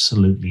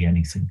absolutely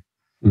anything.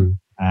 We've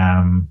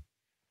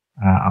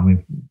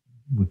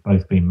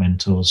both been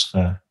mentors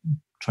for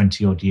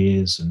 20 odd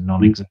years and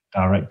non-exec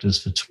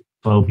directors for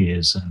 12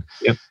 years, and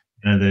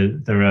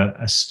there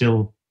are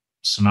still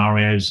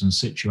scenarios and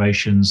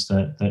situations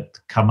that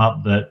come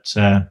up that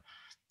are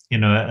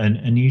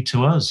new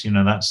to us.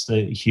 That's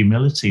the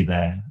humility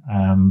there,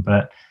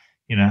 but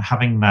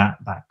having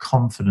that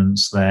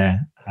confidence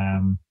there,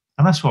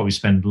 And that's why we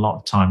spend a lot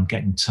of time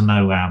getting to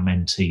know our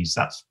mentees.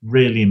 That's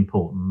really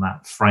important.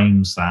 That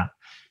frames that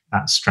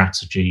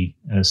strategy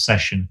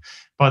session.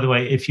 By the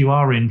way, if you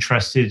are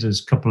interested,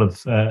 there's a couple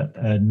of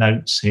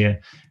notes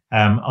here.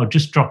 I'll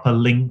just drop a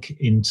link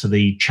into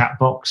the chat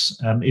box.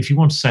 If you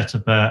want to set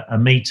up a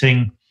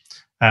meeting,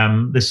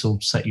 this will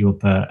set you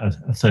up a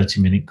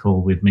 30-minute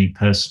call with me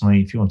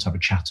personally. If you want to have a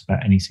chat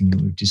about anything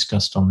that we've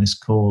discussed on this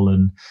call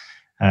and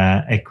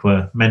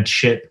Equa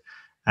mentorship,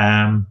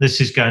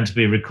 this is going to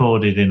be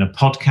recorded in a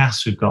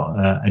podcast. We've got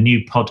a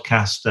new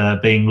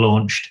podcast being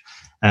launched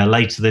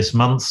later this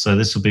month. So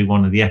this will be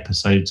one of the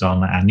episodes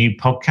on our new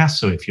podcast.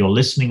 So if you're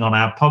listening on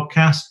our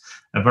podcast,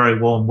 a very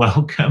warm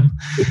welcome.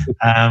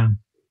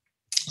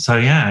 So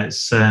yeah,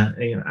 it's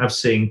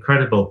absolutely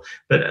incredible.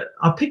 But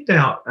I picked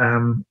out,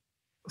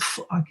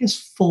 I guess,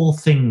 4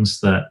 things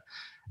that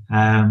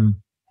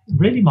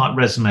really might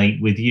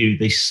resonate with you.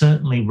 They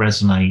certainly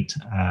resonate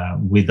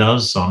with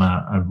us on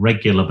a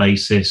regular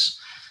basis.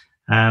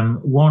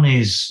 One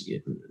is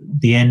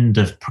the end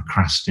of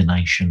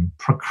procrastination.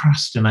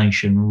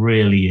 Procrastination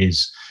really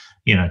is,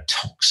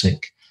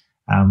 toxic.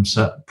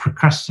 So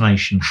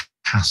procrastination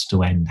has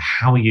to end.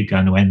 How are you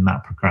going to end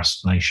that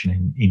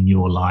procrastination in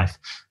your life?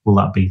 Will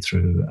that be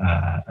through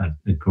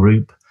a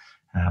group,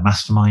 a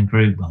mastermind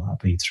group? Will that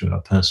be through a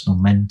personal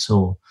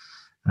mentor?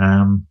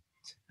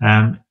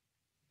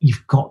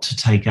 You've got to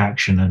take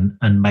action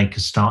and make a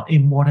start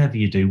in whatever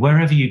you do,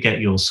 wherever you get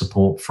your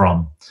support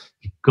from.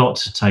 You've got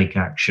to take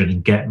action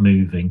and get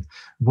moving.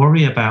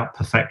 Worry about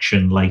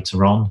perfection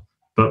later on,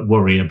 but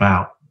worry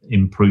about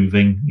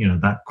improving,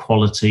 that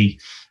quality.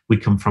 We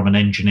come from an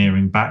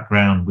engineering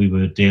background. We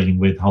were dealing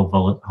with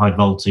high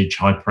voltage,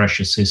 high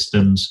pressure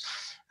systems.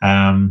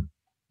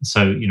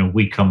 So,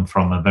 we come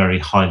from a very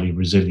highly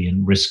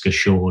resilient, risk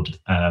assured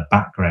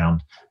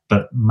background,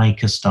 but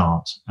make a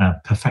start.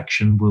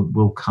 Perfection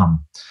will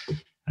come.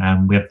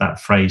 We have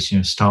that phrase,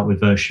 start with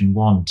version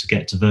 1 to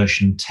get to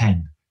version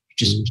 10. You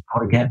just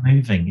got to get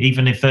moving.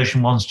 Even if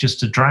version 1's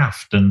just a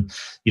draft and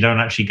you don't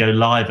actually go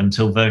live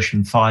until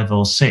version 5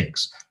 or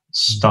 6,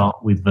 start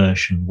with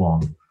version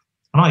 1.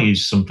 And I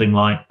use something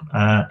like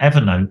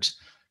Evernote,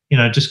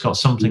 just got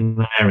something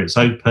there, it's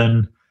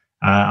open.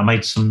 I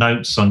made some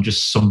notes on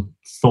just some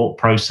thought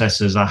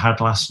processes I had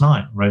last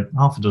night, wrote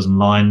half a dozen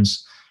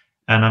lines,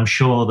 and I'm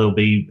sure there'll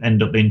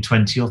end up being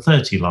 20 or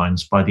 30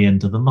 lines by the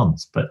end of the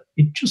month. But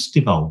it just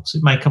evolves.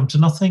 It may come to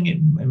nothing,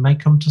 it may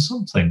come to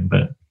something,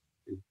 but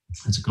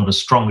it's got a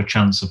stronger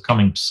chance of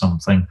coming to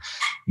something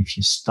if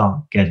you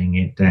start getting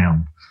it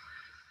down.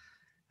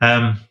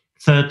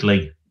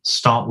 Thirdly,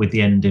 start with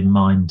the end in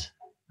mind.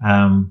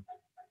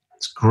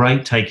 It's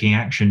great taking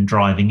action,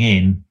 driving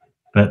in,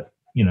 but,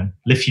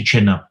 lift your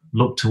chin up,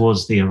 look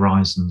towards the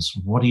horizons.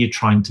 What are you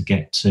trying to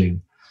get to?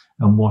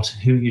 And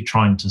who are you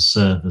trying to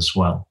serve as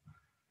well?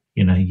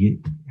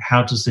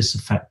 How does this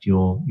affect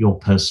your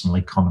personal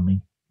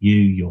economy,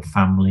 your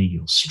family,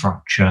 your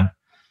structure?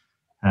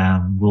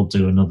 We'll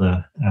do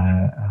another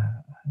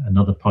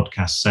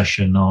podcast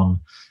session on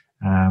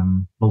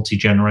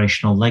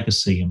multi-generational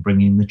legacy and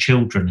bringing the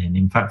children in.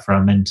 In fact, for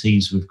our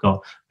mentees, we're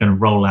going to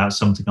roll out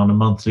something on a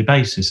monthly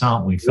basis,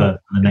 aren't we, for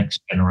the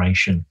next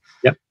generation?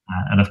 Yep.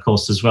 And of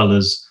course, as well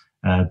as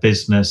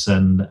business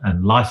and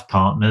life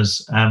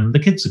partners,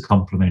 the kids are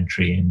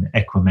complementary in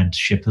Equa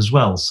mentorship as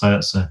well. So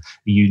that's a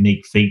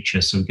unique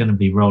feature. So we're going to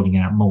be rolling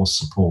out more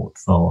support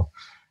for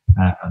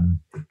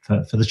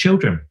the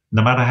children,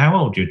 no matter how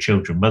old your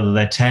children, whether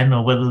they're 10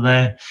 or whether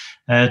they're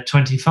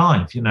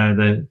 25.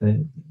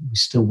 We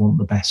still want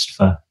the best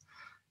for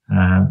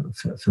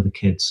the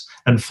kids.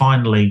 And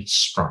finally,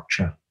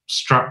 structure,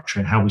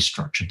 how we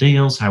structure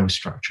deals, how we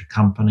structure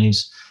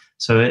companies.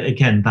 So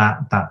again,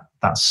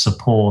 that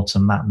support,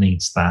 and that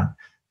needs that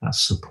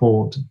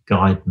support,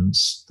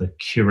 guidance, the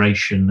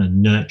curation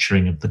and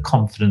nurturing of the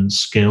confidence,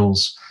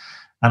 skills,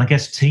 and I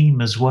guess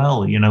team as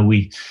well.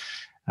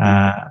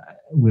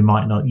 We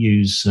might not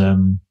use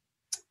the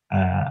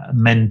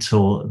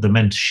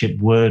mentorship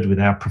word with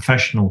our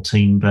professional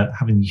team, but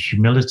having the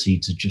humility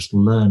to just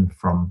learn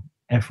from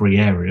every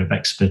area of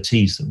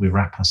expertise that we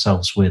wrap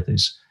ourselves with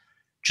is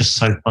just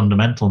so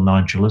fundamental,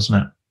 Nigel, isn't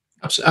it?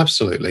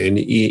 Absolutely. And,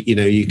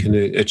 you can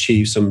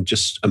achieve some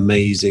just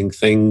amazing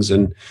things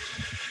and,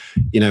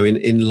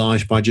 in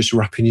life by just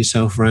wrapping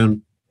yourself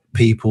around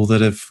people that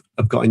have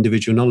got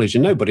individual knowledge,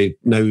 and nobody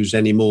knows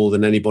any more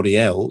than anybody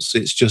else.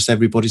 It's just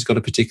everybody's got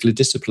a particular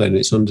discipline.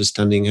 It's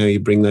understanding how you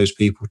bring those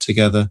people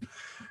together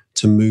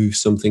to move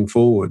something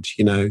forward.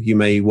 You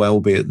may well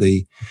be at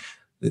the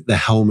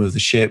helm of the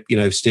ship,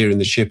 steering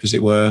the ship, as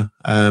it were.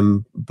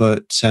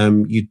 But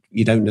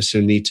you don't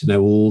necessarily need to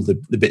know all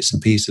the bits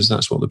and pieces.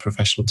 That's what the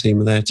professional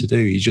team are there to do.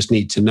 You just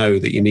need to know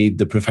that you need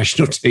the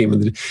professional team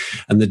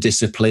and the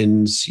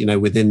disciplines,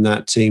 within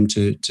that team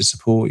to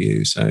support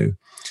you. So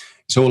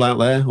it's all out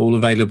there, all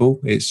available.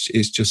 It's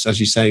just, as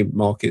you say,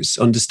 Mark, it's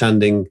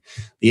understanding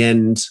the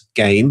end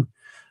game.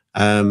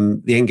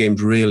 The end game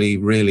is really,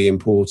 really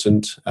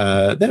important.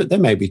 There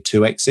may be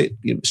 2 exit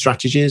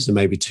strategies. There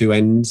may be 2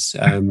 ends,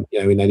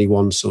 in any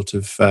one sort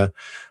of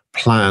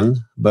plan,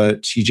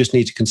 but you just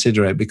need to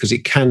consider it, because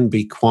it can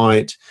be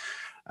quite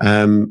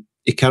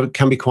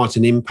can be quite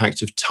an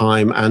impact of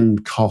time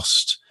and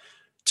cost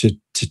to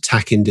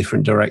tack in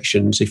different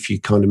directions if you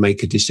kind of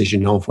make a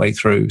decision halfway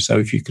through. So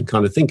if you can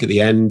kind of think at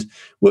the end,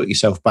 work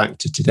yourself back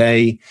to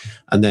today,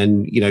 and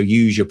then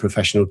use your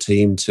professional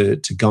team to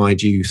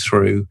guide you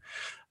through.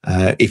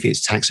 If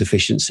it's tax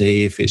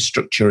efficiency, if it's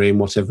structuring,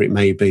 whatever it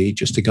may be,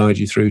 just to guide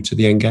you through to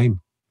the end game.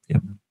 Yeah.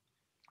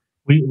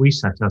 We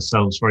set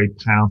ourselves very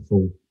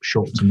powerful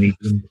short to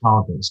medium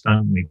targets,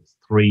 don't we?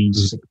 3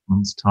 6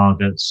 months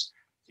targets,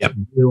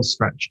 real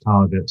stretch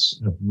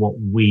targets of what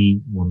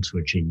we want to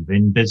achieve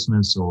in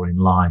business or in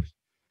life.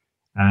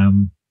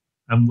 And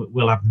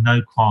we'll have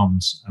no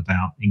qualms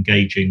about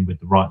engaging with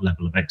the right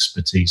level of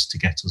expertise to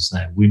get us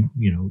there. We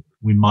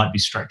might be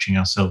stretching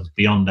ourselves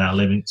beyond our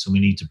limits, and we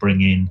need to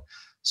bring in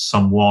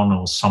someone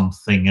or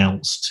something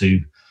else to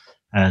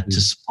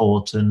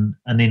support and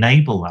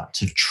enable that,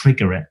 to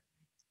trigger it.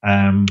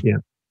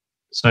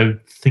 So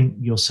think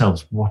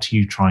yourselves, what are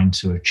you trying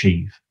to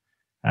achieve?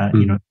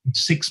 In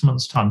 6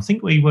 months' time,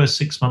 think where you were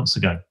 6 months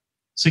ago.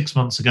 6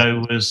 months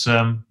ago was,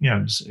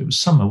 it was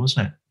summer,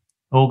 wasn't it?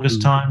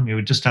 August time. You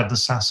would just have the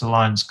SaaS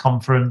Alliance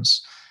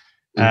conference.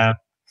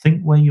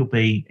 Think where you'll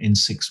be in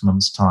 6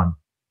 months' time.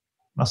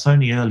 That's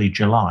only early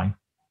July,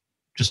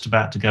 just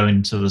about to go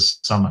into the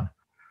summer.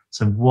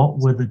 So what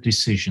were the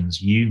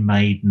decisions you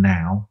made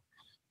now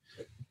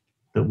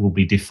that will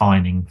be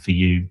defining for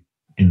you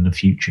in the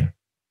future?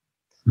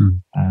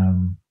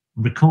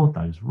 Record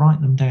those,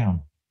 write them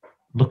down,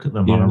 look at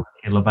them on a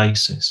regular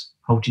basis,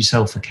 hold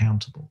yourself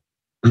accountable.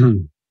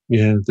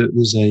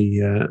 There's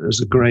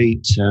a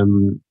great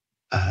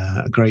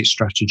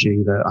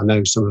strategy that I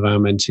know some of our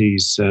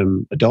mentees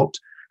adopt,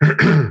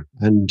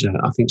 and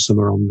I think some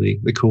are on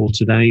the call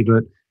today.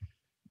 But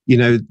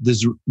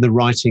there's the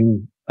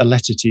writing a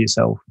letter to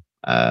yourself.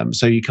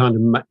 So you kind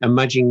of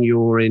imagine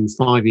you're in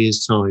 5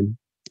 years' time,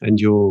 and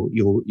you're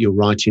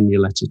writing your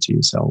letter to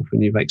yourself,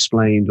 and you've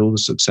explained all the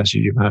successes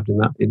you've had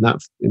in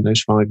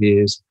those 5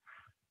 years.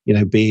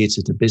 Be it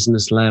at a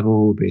business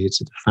level, be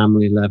it at a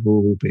family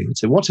level, be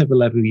it at whatever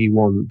level you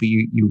want. But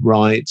you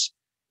write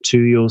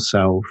to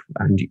yourself,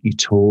 and you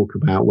talk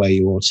about where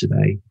you are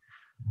today,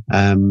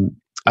 and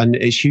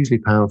it's hugely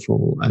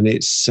powerful. And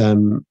it's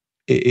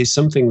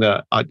something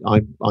that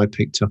I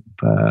picked up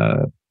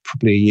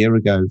probably a year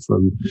ago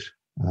from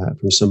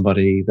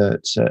somebody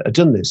that had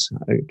done this,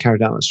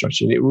 carried out that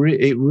strategy, and it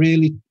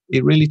really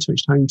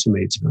touched home to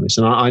me, to be honest.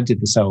 And I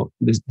did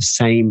the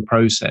same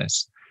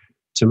process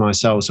to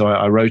myself. So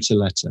I wrote a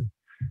letter,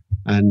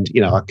 and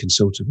I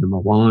consulted with my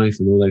wife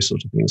and all those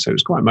sort of things. So it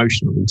was quite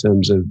emotional in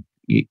terms of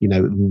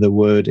the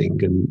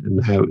wording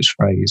and how it was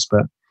phrased.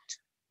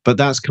 But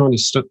that's kind of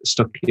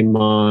stuck in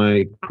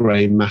my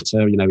grey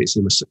matter. It's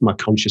in my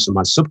conscious and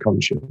my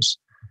subconscious.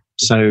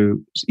 So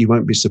you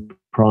won't be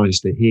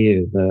surprised to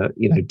hear that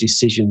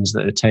decisions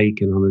that are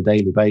taken on a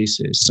daily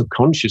basis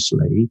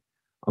subconsciously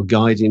are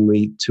guiding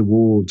me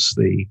towards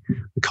the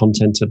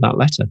content of that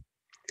letter.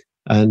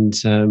 And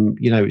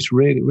it's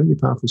really, really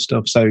powerful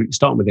stuff. So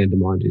starting with the end in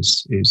mind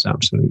is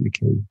absolutely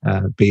key.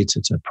 Be it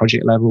at a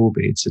project level,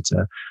 be it at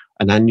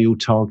an annual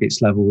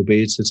targets level,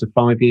 be it at a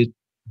 5-year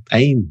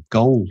aim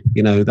goal.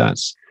 You need to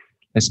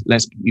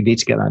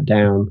get that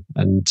down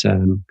and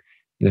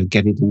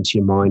get it into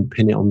your mind,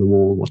 pin it on the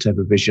wall,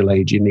 whatever visual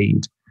aid you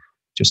need,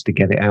 just to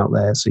get it out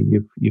there, so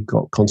you've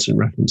got constant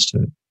reference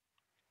to it.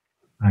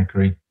 I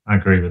agree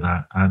with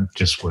that. And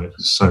just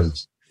works so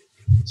it's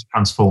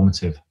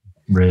transformative,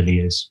 really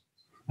is.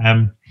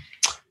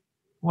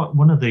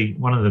 One of the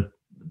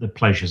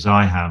pleasures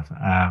I have,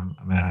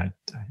 I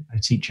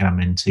teach our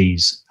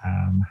mentees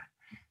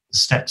the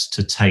steps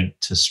to take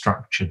to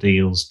structure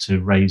deals to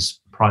raise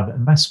private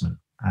investment.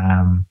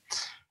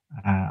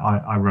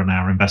 I run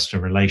our investor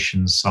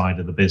relations side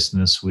of the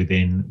business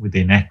within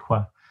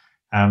Equa.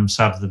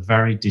 So I have the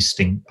very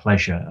distinct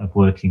pleasure of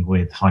working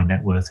with high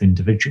net worth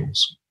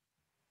individuals,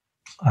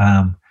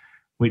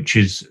 which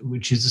is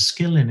a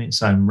skill in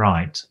its own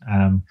right.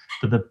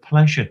 But the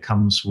pleasure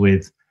comes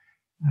with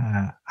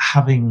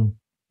having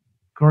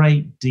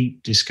great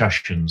deep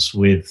discussions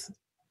with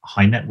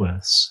high net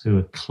worths who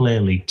are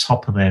clearly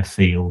top of their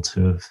field,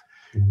 who have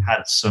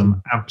had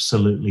some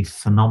absolutely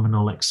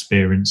phenomenal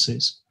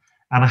experiences.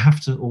 And I have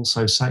to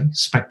also say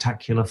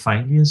spectacular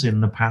failures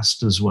in the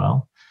past as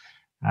well.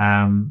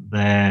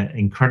 They're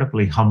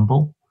incredibly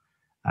humble,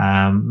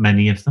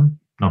 many of them,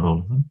 not all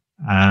of them.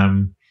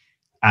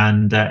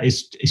 And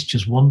it's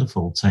just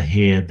wonderful to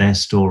hear their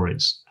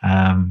stories.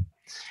 And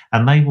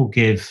they will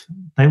give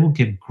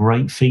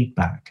great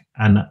feedback.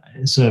 And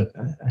it's a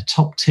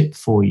top tip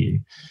for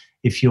you.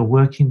 If you're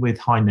working with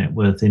high net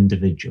worth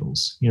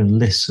individuals,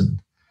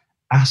 listen,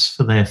 ask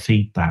for their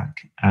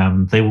feedback.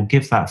 They will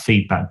give that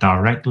feedback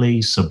directly,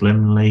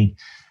 subliminally,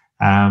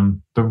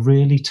 but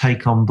really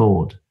take on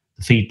board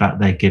the feedback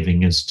they're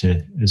giving as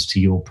to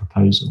your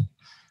proposal.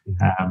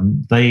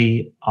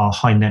 They are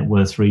high net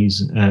worth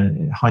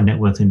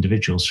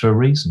individuals for a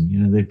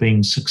reason. They've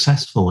been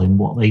successful in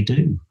what they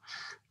do.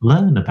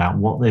 learn about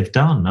what they've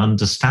done,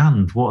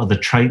 understand what are the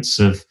traits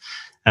of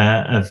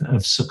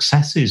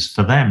successes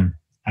for them.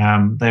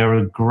 They're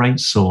a great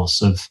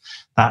source of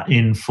that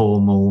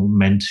informal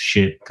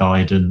mentorship,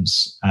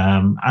 guidance,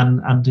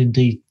 and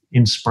indeed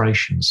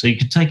inspiration. So you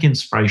can take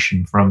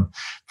inspiration from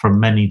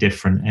many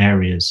different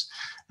areas.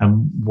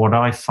 And what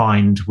I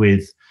find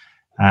with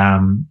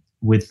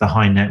the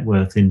high net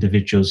worth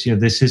individuals,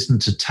 this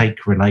isn't a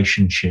take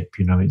relationship.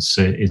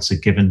 It's a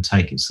give and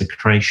take. It's the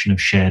creation of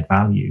shared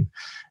value.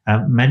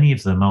 Many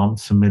of them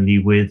aren't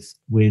familiar with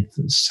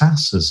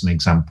SaaS as an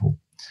example.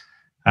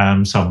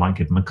 So I might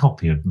give them a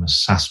copy of my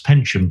SaaS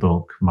pension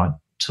book, might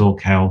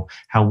talk how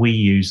we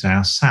use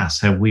our SaaS,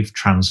 how we've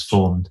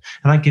transformed.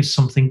 And that gives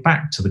something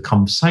back to the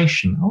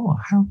conversation. Oh,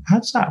 how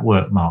does that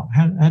work, Mark?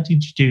 How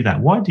did you do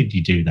that? Why did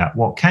you do that?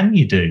 What can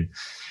you do?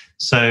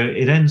 So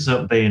it ends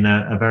up being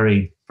a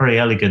very, very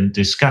elegant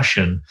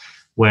discussion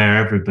where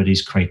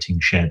everybody's creating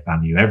shared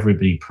value.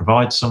 Everybody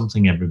provides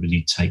something,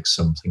 everybody takes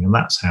something. And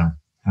that's how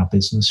our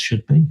business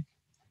should be.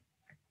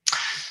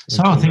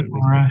 So I think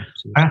we're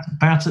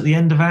about at the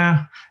end of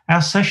our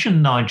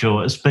session,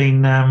 Nigel. It's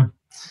been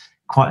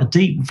quite a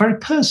deep, very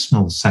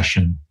personal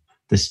session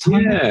this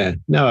time. Yeah,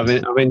 no, I've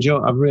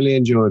really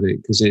enjoyed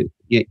it because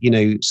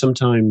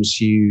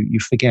sometimes you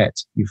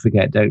forget,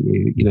 don't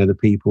you? The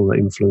people that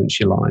influence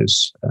your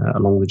lives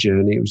along the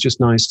journey. It was just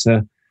nice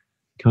to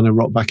kind of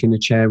rock back in a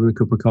chair with a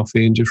cup of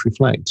coffee and just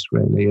reflect,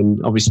 really, and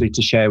obviously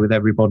to share with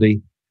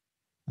everybody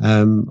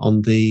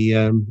on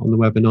the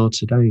webinar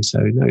today. So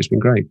no, it's been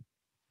great.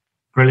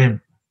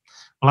 Brilliant.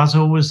 Well, as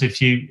always,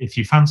 if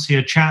you fancy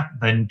a chat,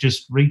 then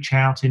just reach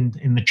out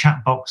in the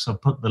chat box. I'll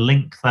put the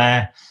link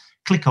there.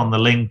 Click on the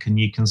link and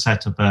you can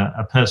set up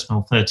a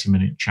personal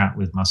 30-minute chat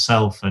with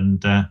myself,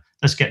 and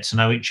let's get to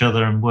know each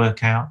other and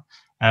work out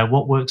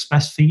what works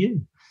best for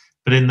you.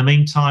 But in the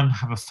meantime,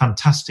 have a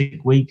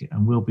fantastic week,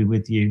 and we'll be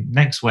with you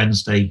next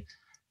Wednesday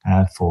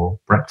for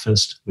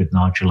breakfast with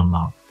Nigel and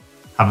Mark.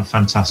 Have a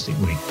fantastic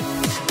week.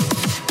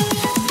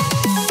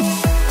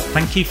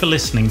 Thank you for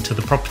listening to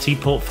the Property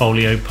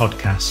Portfolio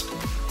Podcast.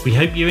 We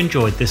hope you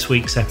enjoyed this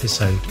week's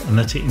episode and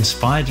that it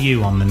inspired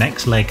you on the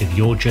next leg of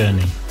your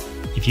journey.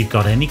 If you've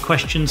got any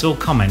questions or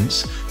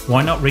comments,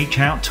 why not reach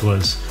out to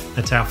us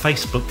at our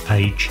Facebook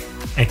page,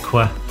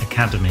 Equa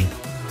Academy.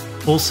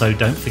 Also,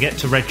 don't forget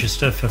to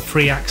register for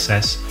free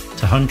access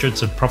to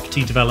hundreds of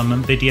property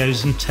development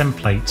videos and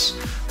templates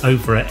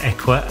over at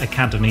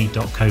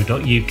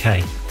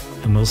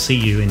equaacademy.co.uk, and we'll see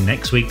you in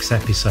next week's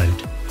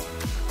episode.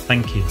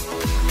 Thank you.